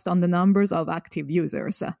 everything rests on the numbers of active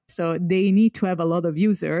users. So they need to have a lot of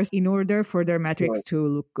users in order for their metrics to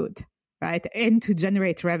look good, right? And to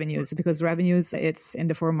generate revenues, because revenues, it's in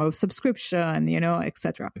the form of subscription,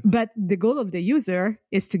 etc. But the goal of the user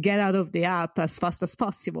is to get out of the app as fast as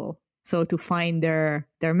possible. So to find their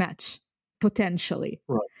match, potentially.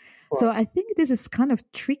 Right. So I think this is kind of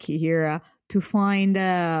tricky here to find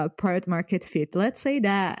a product market fit. Let's say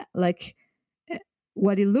that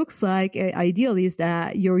what it looks like ideally is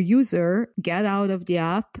that your user get out of the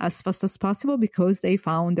app as fast as possible because they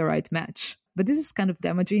found the right match. But this is kind of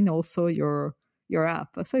damaging also your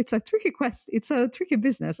app. So it's a tricky it's a tricky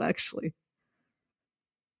business, actually.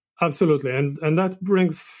 Absolutely. And that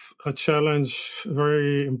brings a challenge, a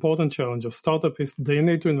very important challenge of startup is they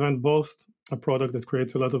need to invent both a product that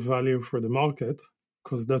creates a lot of value for the market,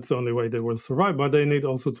 because that's the only way they will survive, but they need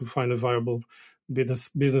also to find a viable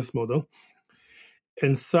business model.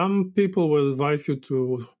 And some people will advise you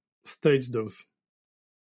to stage those.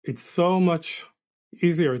 It's so much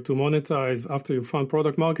easier to monetize after you found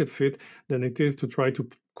product market fit than it is to try to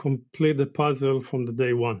complete the puzzle from the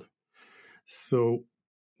day one. So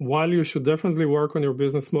while you should definitely work on your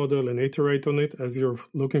business model and iterate on it as you're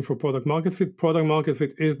looking for product market fit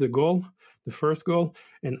is the goal, the first goal.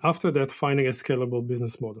 And after that, finding a scalable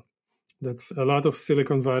business model. That's a lot of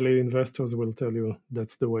Silicon Valley investors will tell you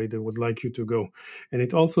that's the way they would like you to go. And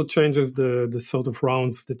it also changes the sort of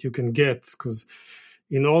rounds that you can get, because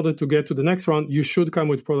in order to get to the next round, you should come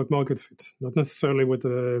with product market fit, not necessarily with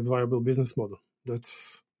a viable business model.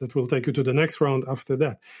 That will take you to the next round after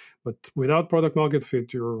that. But without product market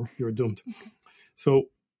fit, you're doomed. So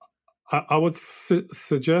I would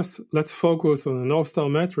suggest let's focus on a North Star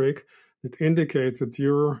metric that indicates that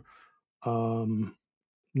your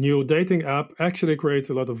new dating app actually creates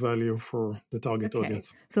a lot of value for the target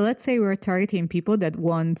audience. So let's say we're targeting people that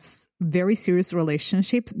want very serious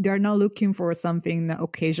relationships. They're not looking for something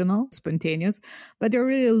occasional, spontaneous, but they're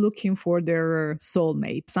really looking for their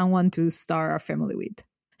soulmate, someone to start a family with.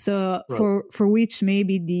 So for which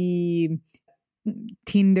maybe the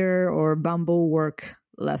Tinder or Bumble work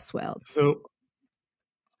less well.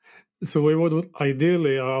 So we would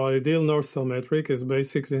ideally, our ideal North Star metric is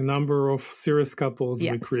basically the number of serious couples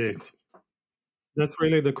we create. That's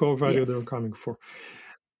really the core value they're coming for.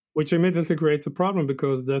 which immediately creates a problem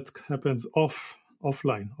because that happens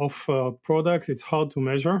offline, off product. It's hard to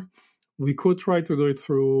measure. We could try to do it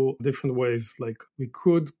through different ways. Like we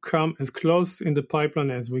could come as close in the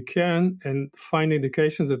pipeline as we can and find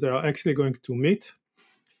indications that they are actually going to meet.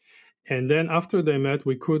 And then after they met,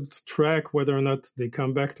 we could track whether or not they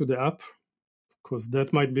come back to the app, because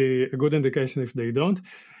that might be a good indication if they don't.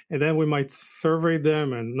 And then we might survey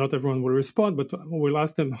them, and not everyone will respond, but we'll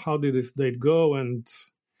ask them, how did this date go? And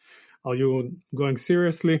are you going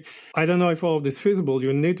seriously? I don't know if all of this is feasible.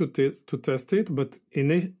 You need to test it, but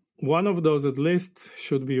one of those at least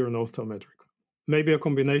should be your North Star metric. Maybe a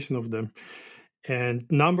combination of them. And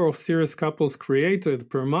number of serious couples created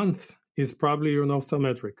per month is probably your North Star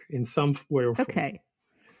metric in some way or form. Okay.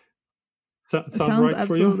 Sounds right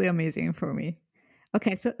for you? Absolutely amazing for me.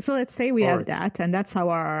 Okay, so let's say we have that, and that's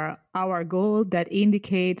our goal that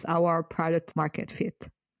indicates our product market fit.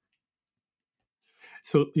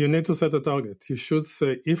 So you need to set a target. You should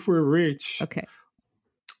say, if we reach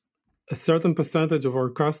a certain percentage of our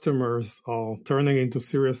customers are turning into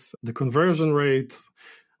serious, the conversion rate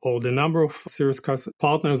or the number of serious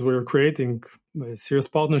partners we're creating, serious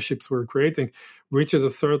partnerships we're creating, reaches a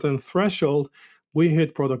certain threshold, we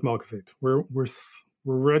hit product market fit. We're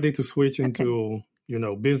ready to switch into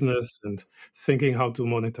business and thinking how to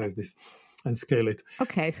monetize this and scale it.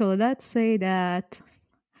 Okay, so let's say that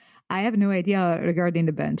I have no idea regarding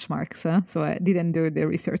the benchmarks, so I didn't do the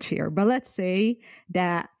research here. But let's say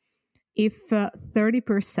that if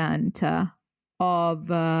 30% of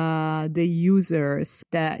the users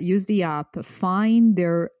that use the app find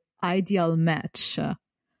their ideal match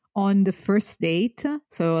on the first date,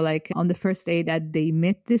 so like on the first day that they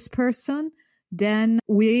meet this person, then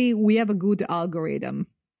we have a good algorithm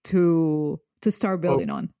to start building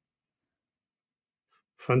on.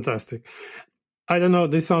 Fantastic. I don't know,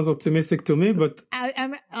 this sounds optimistic to me, but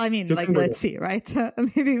I mean, like, let's see, right?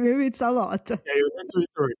 maybe it's a lot. Yeah,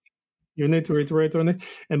 you need to iterate on it.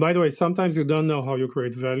 And by the way, sometimes you don't know how you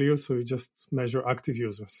create value, so you just measure active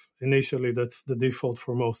users. Initially, that's the default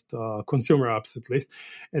for most consumer apps, at least.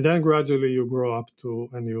 And then gradually you grow up to,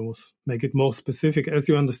 and you make it more specific as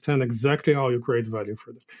you understand exactly how you create value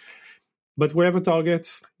for them. But we have a target.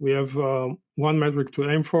 We have one metric to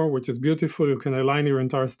aim for, which is beautiful. You can align your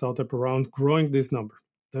entire startup around growing this number.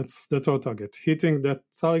 That's our target. Hitting that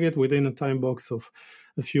target within a time box of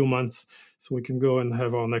a few months, so we can go and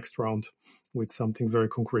have our next round with something very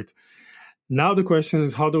concrete. Now the question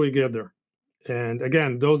is, how do we get there? And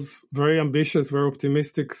again, those very ambitious, very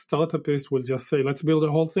optimistic startupists will just say, let's build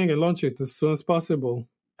the whole thing and launch it as soon as possible.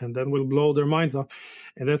 And then we'll blow their minds up.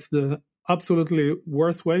 And that's the absolutely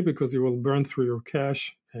worst way, because you will burn through your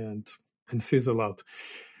cash and fizzle out.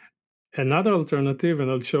 Another alternative,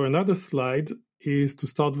 and I'll show another slide, is to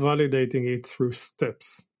start validating it through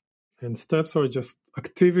steps. And steps are just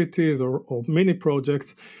activities or mini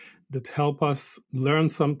projects that help us learn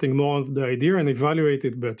something more of the idea and evaluate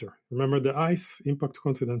it better. Remember the ICE, impact,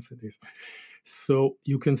 confidence, it is. So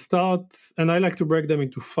you can start, and I like to break them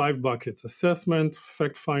into 5 buckets: assessment,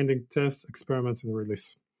 fact-finding, tests, experiments, and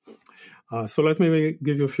release. So let me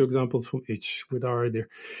give you a few examples from each with our idea.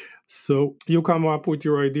 So you come up with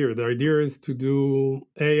your idea. The idea is to do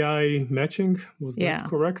AI matching. Was that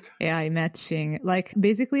correct? AI matching, like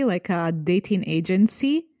basically like a dating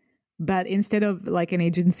agency, but instead of like an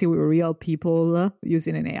agency with real people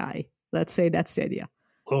using an AI. Let's say that's the idea.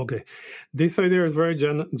 Okay. This idea is very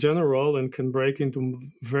general and can break into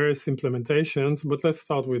various implementations, but let's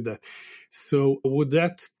start with that. So would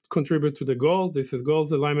that contribute to the goal? This is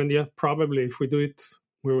goals alignment. Yeah, probably. If we do it,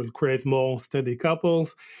 we will create more steady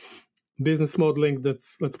couples. Business modeling,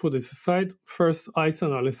 let's put this aside. First, ICE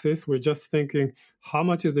analysis. We're just thinking, how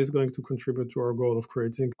much is this going to contribute to our goal of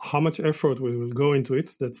creating? How much effort we will go into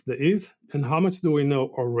it? That's the is. And how much do we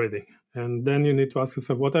know already? And then you need to ask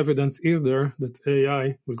yourself, what evidence is there that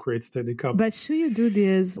AI will create steady couples? But should you do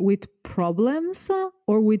this with problems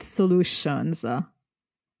or with solutions?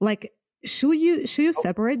 Like, should you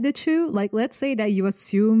separate the two? Like, let's say that you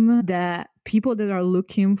assume that people that are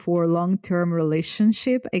looking for long-term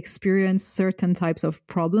relationship experience certain types of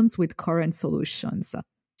problems with current solutions.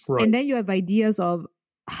 Right. And then you have ideas of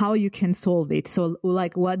how you can solve it. So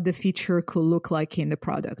like what the feature could look like in the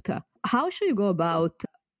product. How should you go about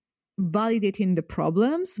validating the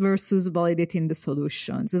problems versus validating the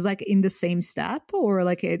solutions? Is like in the same step, or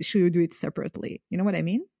like should you do it separately? You know what I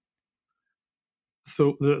mean?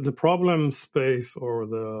 So the problem space, or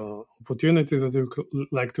the opportunities, as you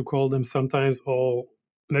like to call them sometimes, or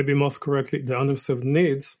maybe most correctly, the underserved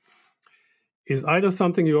needs, is either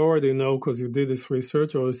something you already know because you did this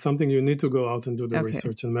research, or it's something you need to go out and do the Okay.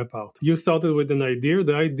 research and map out. You started with an idea.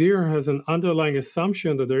 The idea has an underlying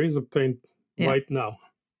assumption that there is a pain right now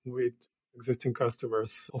with existing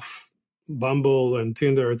customers of Bumble and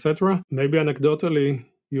Tinder, etc. Maybe anecdotally,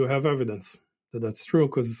 you have evidence that that's true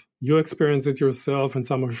because you experienced it yourself, and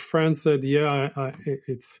some of your friends said, "Yeah,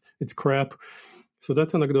 it's crap." So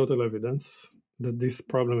that's anecdotal evidence that this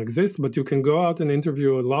problem exists. But you can go out and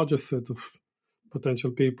interview a larger set of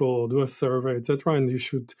potential people, or do a survey, etc., and you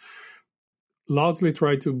should largely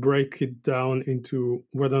try to break it down into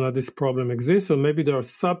whether or not this problem exists, or maybe there are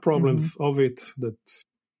sub problems of it that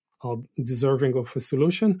are deserving of a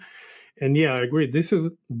solution. And yeah, I agree.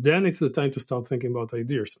 Then it's the time to start thinking about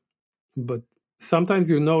ideas. But sometimes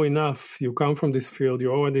you know enough, you come from this field,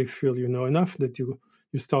 you already feel you know enough that you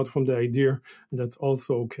start from the idea, and that's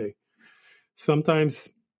also okay.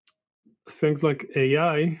 Sometimes things like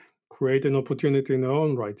AI create an opportunity in their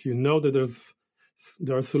own right. You know that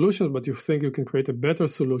there are solutions, but you think you can create a better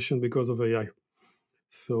solution because of AI.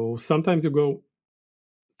 So sometimes you go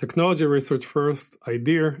technology research first,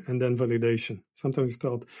 idea, and then validation. Sometimes you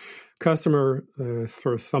start customer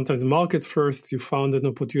first, sometimes market first. You found an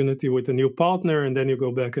opportunity with a new partner, and then you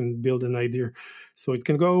go back and build an idea. So it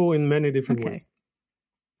can go in many different ways.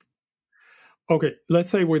 Okay, let's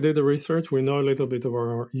say we did the research. We know a little bit of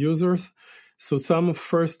our users. So some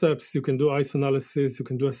first steps, you can do ICE analysis, you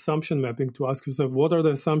can do assumption mapping to ask yourself, what are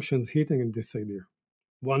the assumptions hitting in this idea?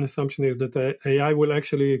 One assumption is that AI will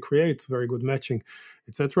actually create very good matching,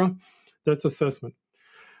 etc. That's assessment.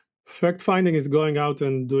 Fact finding is going out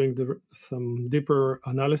and doing some deeper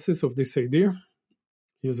analysis of this idea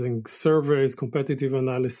using surveys, competitive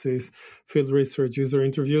analysis, field research, user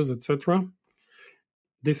interviews, etc.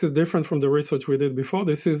 This is different from the research we did before.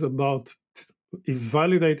 This is about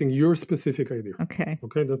validating your specific idea.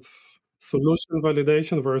 Okay, that's solution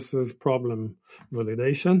validation versus problem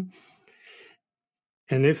validation.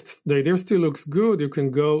 And if the idea still looks good, you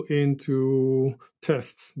can go into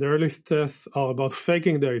tests. The earliest tests are about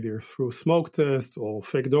faking the idea through smoke tests or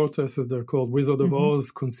fake door tests, as they're called, Wizard of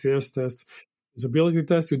Oz, concierge tests, usability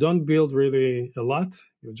tests. You don't build really a lot.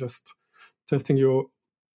 You're just testing your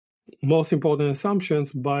most important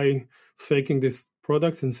assumptions by faking these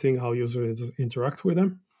products and seeing how users interact with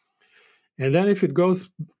them. And then if it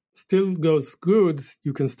still goes good,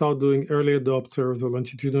 you can start doing early adopters or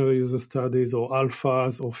longitudinal user studies or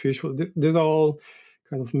alphas or fish. These are all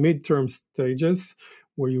kind of midterm stages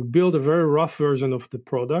where you build a very rough version of the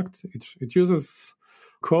product. It uses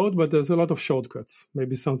code, but there's a lot of shortcuts.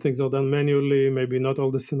 Maybe some things are done manually, maybe not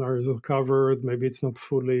all the scenarios are covered, maybe it's not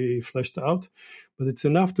fully fleshed out, but it's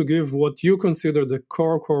enough to give what you consider the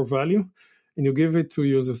core value, and you give it to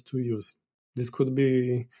users to use. This could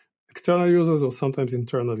be external users or sometimes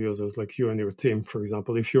internal users like you and your team, for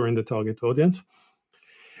example, if you're in the target audience.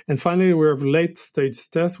 And finally, we have late stage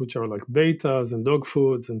tests, which are like betas and dog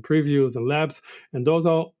foods and previews and labs. And those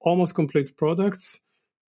are almost complete products.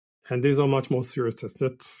 And these are much more serious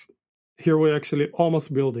tests. Here we actually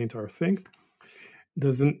almost build the entire thing.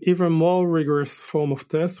 There's an even more rigorous form of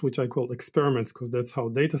tests, which I call experiments, because that's how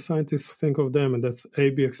data scientists think of them. And that's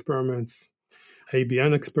A/B experiments,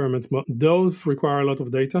 ABN experiments. Those require a lot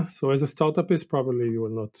of data. So as a startupist, probably you will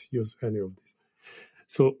not use any of these.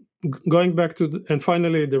 So going back to, and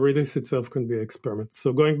finally, the release itself can be an experiment.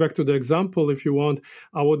 So going back to the example, if you want,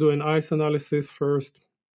 I will do an ICE analysis first.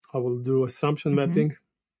 I will do assumption mapping.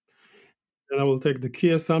 And I will take the key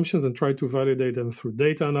assumptions and try to validate them through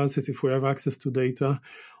data analysis if we have access to data,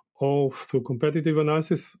 or through competitive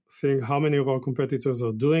analysis, seeing how many of our competitors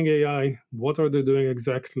are doing AI, what are they doing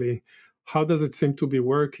exactly, how does it seem to be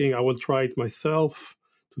working. I will try it myself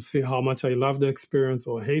to see how much I love the experience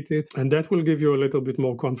or hate it. And that will give you a little bit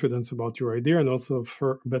more confidence about your idea and also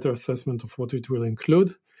for better assessment of what it will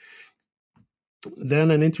include.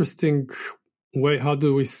 Then an interesting way, how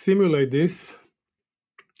do we simulate this?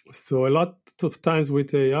 So a lot of times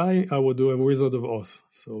with AI, I will do a Wizard of Oz.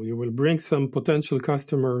 So you will bring some potential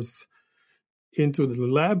customers into the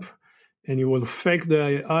lab, and you will fake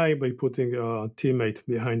the AI by putting a teammate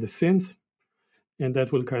behind the scenes, and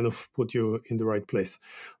that will kind of put you in the right place.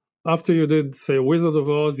 After you did, say, Wizard of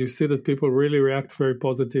Oz, you see that people really react very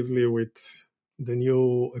positively with the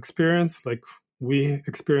new experience, like we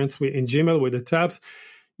experience in Gmail with the tabs.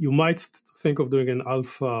 You might think of doing an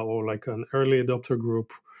alpha or like an early adopter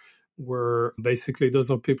group, where basically those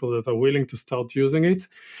are people that are willing to start using it.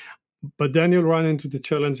 But then you'll run into the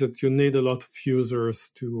challenge that you need a lot of users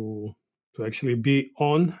to actually be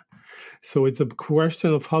on. So it's a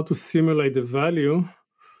question of how to simulate the value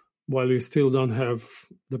while you still don't have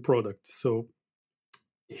the product. So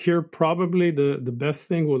here probably the best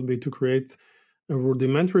thing would be to create a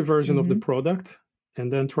rudimentary version of the product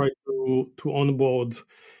and then try to onboard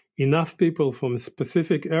enough people from a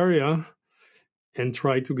specific area and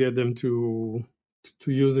try to get them to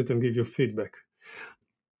use it and give you feedback.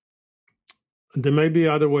 There may be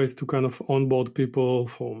other ways to kind of onboard people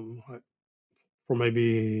from, or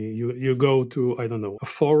maybe you go to, I don't know, a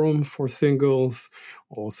forum for singles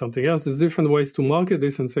or something else. There's different ways to market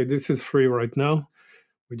this and say, this is free right now.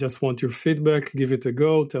 We just want your feedback, give it a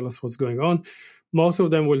go, tell us what's going on. Most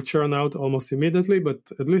of them will churn out almost immediately, but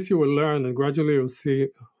at least you will learn and gradually you'll see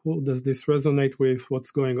who does this resonate with,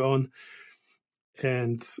 what's going on.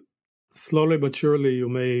 And slowly but surely you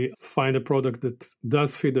may find a product that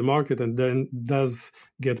does fit the market and then does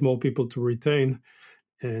get more people to retain.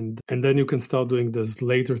 And then you can start doing this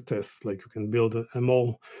later tests, like you can build a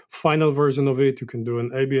more final version of it. You can do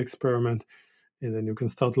an A/B experiment, and then you can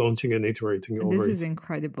start launching and iterating over it. This is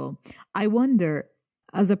incredible. I wonder,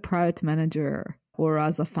 as a product manager or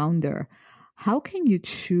as a founder, how can you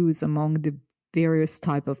choose among the various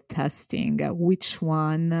type of testing which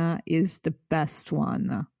one is the best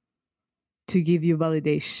one to give you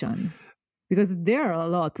validation? Because there are a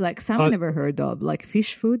lot, like some I never heard of, like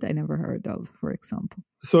fish food I never heard of, for example.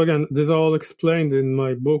 So again, this is all explained in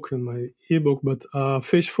my book, in my ebook, but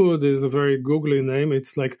fish food is a very googly name.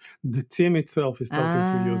 It's like the team itself is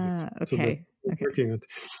starting to use it. Okay. So working it.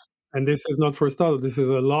 And this is not for a startup. This is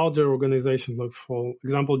a larger organization. Like for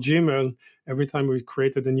example, Gmail, every time we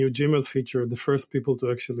created a new Gmail feature, the first people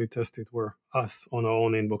to actually test it were us on our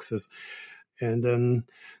own inboxes. And then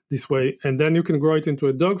this way, and then you can grow it into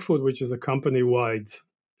a dog food, which is a company-wide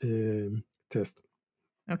test.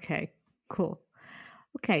 Okay, cool.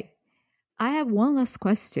 Okay, I have one last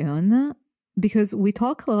question because we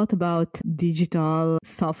talk a lot about digital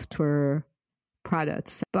software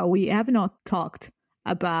products, but we have not talked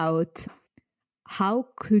about how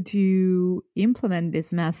could you implement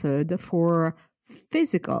this method for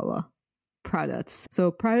physical products.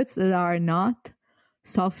 So products that are not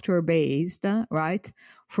software based, right?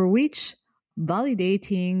 For which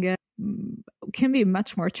validating can be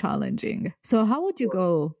much more challenging. So how would you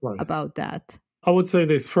go about that? I would say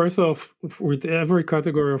this. First off, with every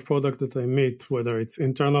category of product that I meet, whether it's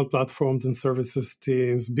internal platforms and services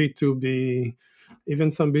teams, B2B, even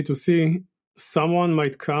some B2C, someone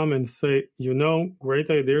might come and say, great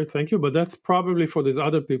idea, thank you, but that's probably for these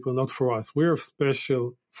other people, not for us. We're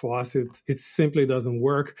special. For us, it simply doesn't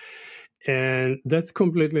work. And that's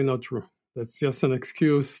completely not true. That's just an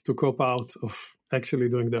excuse to cop out of actually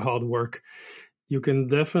doing the hard work. You can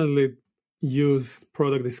definitely use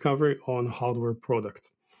product discovery on hardware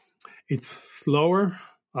products. It's slower,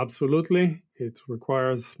 absolutely. It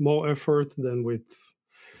requires more effort than with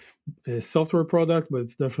a software product, but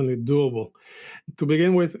it's definitely doable. To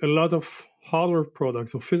begin with, a lot of hardware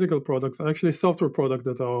products or physical products are actually software products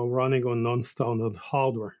that are running on non-standard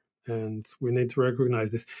hardware. And we need to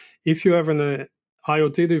recognize this. If you have an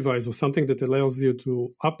IoT device or something that allows you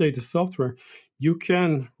to update the software, you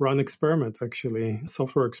can run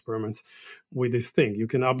software experiments with this thing. You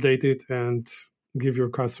can update it and give your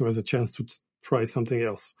customers a chance to try something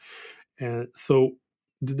else. And so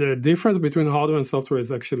the difference between hardware and software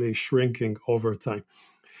is actually shrinking over time.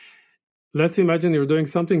 Let's imagine you're doing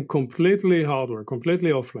something completely hardware,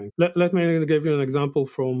 completely offline. Let me give you an example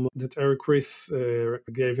from that Eric Ries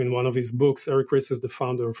gave in one of his books. Eric Ries is the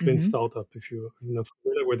founder of Lean Startup, if you're not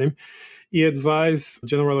familiar with him. He advised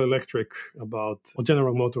General Electric or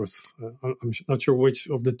General Motors, I'm not sure which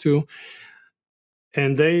of the two,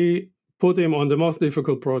 and they put him on the most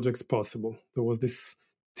difficult project possible. There was this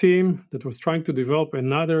team that was trying to develop a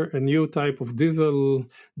new type of diesel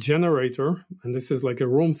generator, and this is like a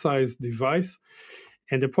room-sized device,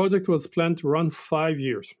 and the project was planned to run 5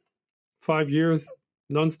 years. 5 years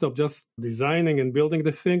non-stop, just designing and building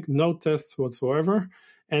the thing, no tests whatsoever,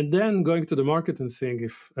 and then going to the market and seeing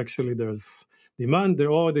if actually there's demand. They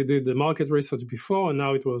already did the market research before, and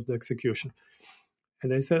now it was the execution.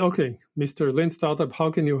 And they said, okay, Mr. Lean Startup, how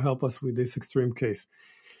can you help us with this extreme case?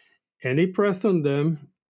 And he pressed on them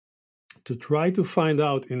to try to find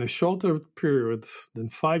out in a shorter period than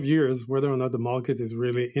 5 years whether or not the market is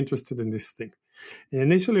really interested in this thing. And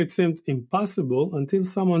initially it seemed impossible until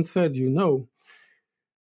someone said,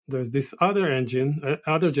 there's this other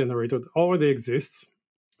generator that already exists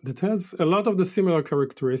that has a lot of the similar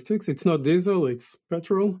characteristics. It's not diesel, it's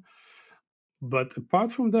petrol. But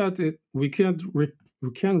apart from that, we can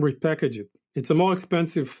repackage it. It's a more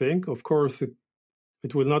expensive thing. Of course,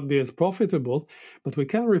 it will not be as profitable, but we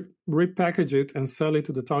can repackage it and sell it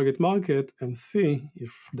to the target market and see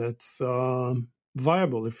if that's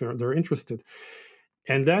viable, if they're interested.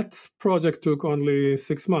 And that project took only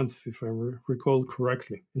 6 months, if I recall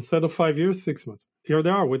correctly. Instead of 5 years, 6 months. Here they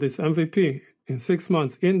are with this MVP in 6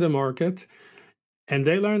 months in the market. And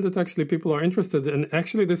they learned that actually people are interested. And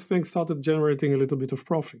actually this thing started generating a little bit of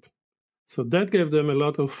profit. So that gave them a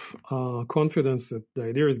lot of confidence that the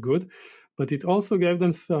idea is good. But it also gave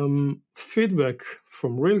them some feedback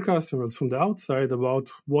from real customers from the outside about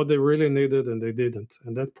what they really needed and they didn't.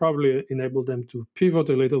 And that probably enabled them to pivot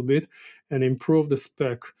a little bit and improve the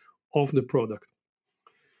spec of the product.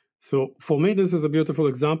 So for me, this is a beautiful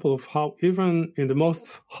example of how even in the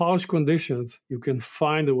most harsh conditions, you can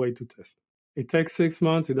find a way to test. It takes 6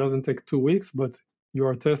 months. It doesn't take 2 weeks, but you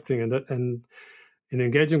are testing and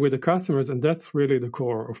engaging with the customers. And that's really the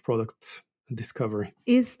core of product discovery.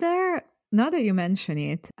 Is there, now that you mention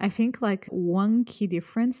it, I think like one key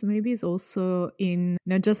difference maybe is also in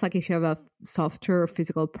not just like if you have a software or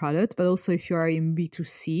physical product, but also if you are in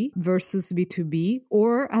B2C versus B2B,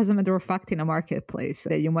 or as a matter of fact, in a marketplace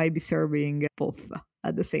that you might be serving both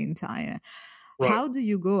at the same time. Right. How do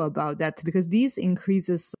you go about that? Because this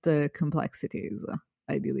increases the complexities,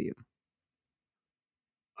 I believe.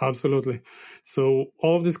 Absolutely. So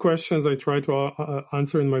all of these questions I try to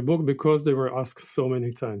answer in my book because they were asked so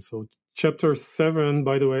many times. So chapter 7,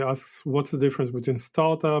 by the way, asks what's the difference between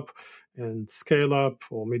startup and scale up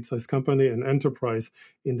or mid-sized company and enterprise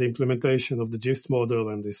in the implementation of the GIST model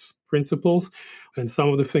and these principles. And some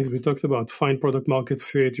of the things we talked about, find product market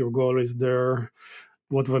fit, your goal is there,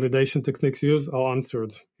 what validation techniques you use, are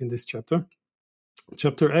answered in this chapter.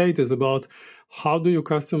 Chapter 8 is about how do you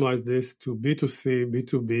customize this to B2C,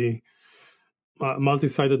 B2B,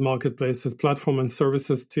 multi-sided marketplaces, platform and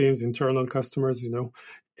services teams, internal customers,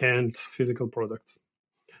 and physical products.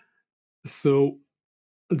 So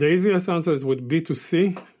the easiest answer is with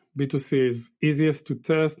B2C. B2C is easiest to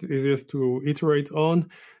test, easiest to iterate on,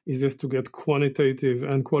 easiest to get quantitative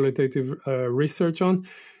and qualitative research on.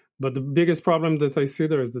 But the biggest problem that I see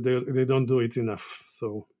there is that they don't do it enough.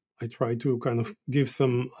 So I try to kind of give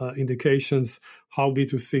some indications how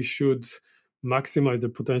B2C should maximize the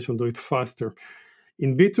potential, do it faster.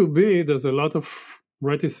 In B2B, there's a lot of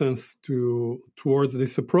reticence towards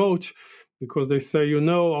this approach because they say,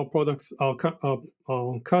 our products,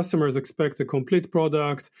 our customers expect a complete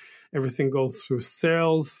product. Everything goes through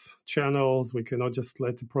sales channels. We cannot just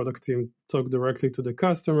let the product team talk directly to the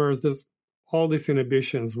customers. There's all these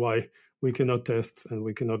inhibitions why we cannot test and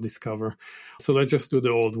we cannot discover. So let's just do the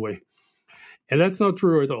old way. And that's not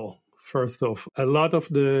true at all. First off, a lot of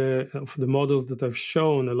the models that I've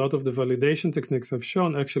shown, a lot of the validation techniques I've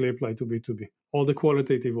shown actually apply to B2B. All the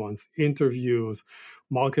qualitative ones, interviews,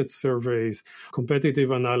 market surveys,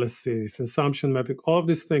 competitive analysis, assumption mapping, all of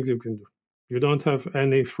these things you can do. You don't have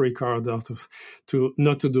any free card to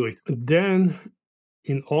not to do it. Then,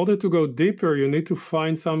 in order to go deeper, you need to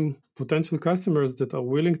find some potential customers that are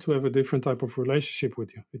willing to have a different type of relationship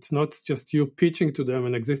with you. It's not just you pitching to them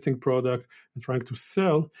an existing product and trying to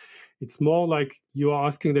sell. It's more like you are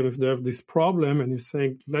asking them if they have this problem and you're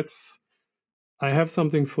saying, I have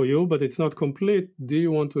something for you, but it's not complete. Do you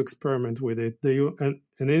want to experiment with it? And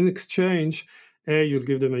in exchange, A, you'll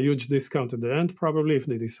give them a huge discount at the end, probably if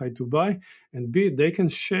they decide to buy. And B, they can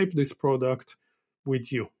shape this product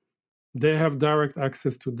with you. They have direct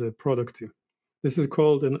access to the product team. This is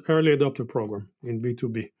called an early adopter program in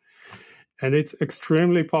B2B. And it's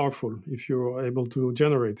extremely powerful if you're able to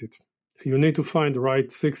generate it. You need to find the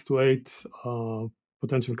right 6 to 8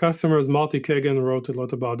 potential customers. Marty Kagan wrote a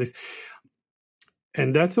lot about this.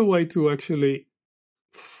 And that's a way to actually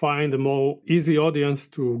find a more easy audience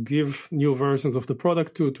to give new versions of the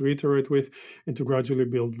product to iterate with, and to gradually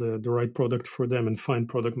build the right product for them and find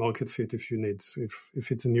product market fit if you need,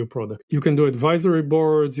 if it's a new product. You can do advisory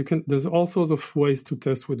boards. There's all sorts of ways to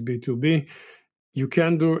test with B2B. You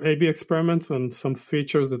can do A/B experiments on some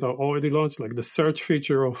features that are already launched, like the search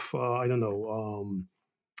feature of,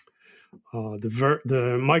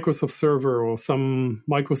 the Microsoft server or some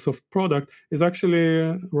Microsoft product is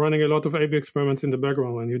actually running a lot of A/B experiments in the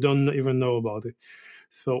background and you don't even know about it.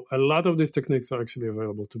 So a lot of these techniques are actually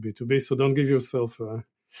available to B2B. So don't give yourself a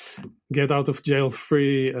get out of jail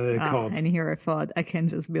free card. And here I thought I can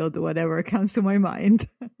just build whatever comes to my mind.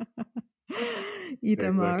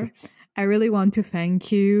 Itamar, exactly. I really want to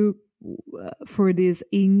thank you for this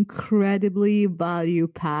incredibly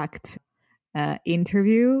value-packed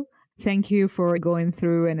interview. Thank you for going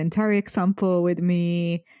through an entire example with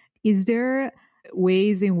me. Is there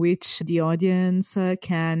ways in which the audience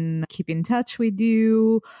can keep in touch with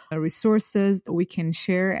you, resources that we can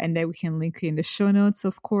share and that we can link in the show notes,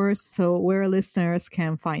 of course, so where listeners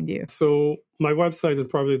can find you? So my website is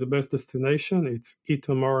probably the best destination. It's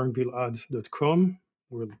itamargilad.com.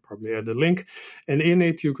 We'll probably add a link. And in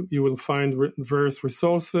it, you will find various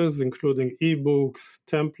resources, including ebooks,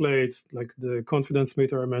 templates, like the confidence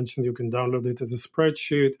meter I mentioned. You can download it as a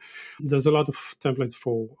spreadsheet. There's a lot of templates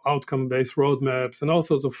for outcome-based roadmaps and all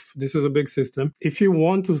sorts of, this is a big system. If you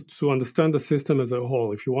want to understand the system as a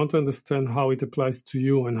whole, if you want to understand how it applies to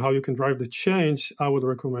you and how you can drive the change, I would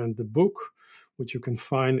recommend the book, which you can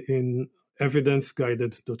find in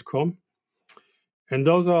evidenceguided.com. And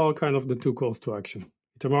those are kind of the two calls to action.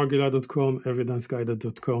 itamargila.com,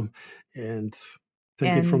 evidenceguided.com, and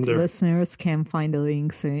take it from there. Listeners can find the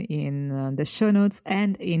links in the show notes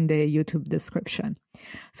and in the YouTube description.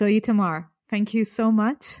 So Itamar, thank you so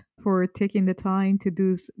much for taking the time to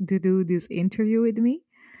do this interview with me.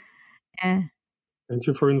 Thank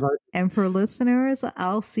you for inviting. And for listeners,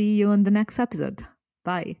 I'll see you in the next episode.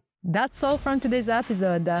 Bye. That's all from today's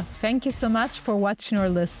episode. Thank you so much for watching or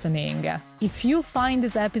listening. If you find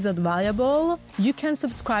this episode valuable, you can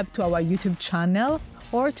subscribe to our YouTube channel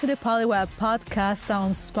or to the Polyweb podcast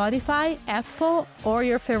on Spotify, Apple, or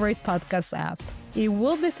your favorite podcast app. It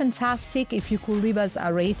will be fantastic if you could leave us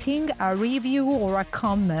a rating, a review, or a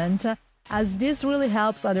comment, as this really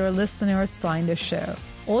helps other listeners find the show.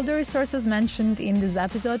 All the resources mentioned in this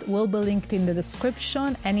episode will be linked in the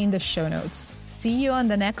description and in the show notes. See you on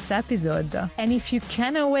the next episode. And if you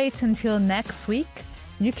cannot wait until next week,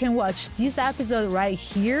 you can watch this episode right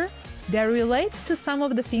here that relates to some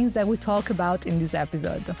of the things that we talk about in this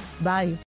episode. Bye.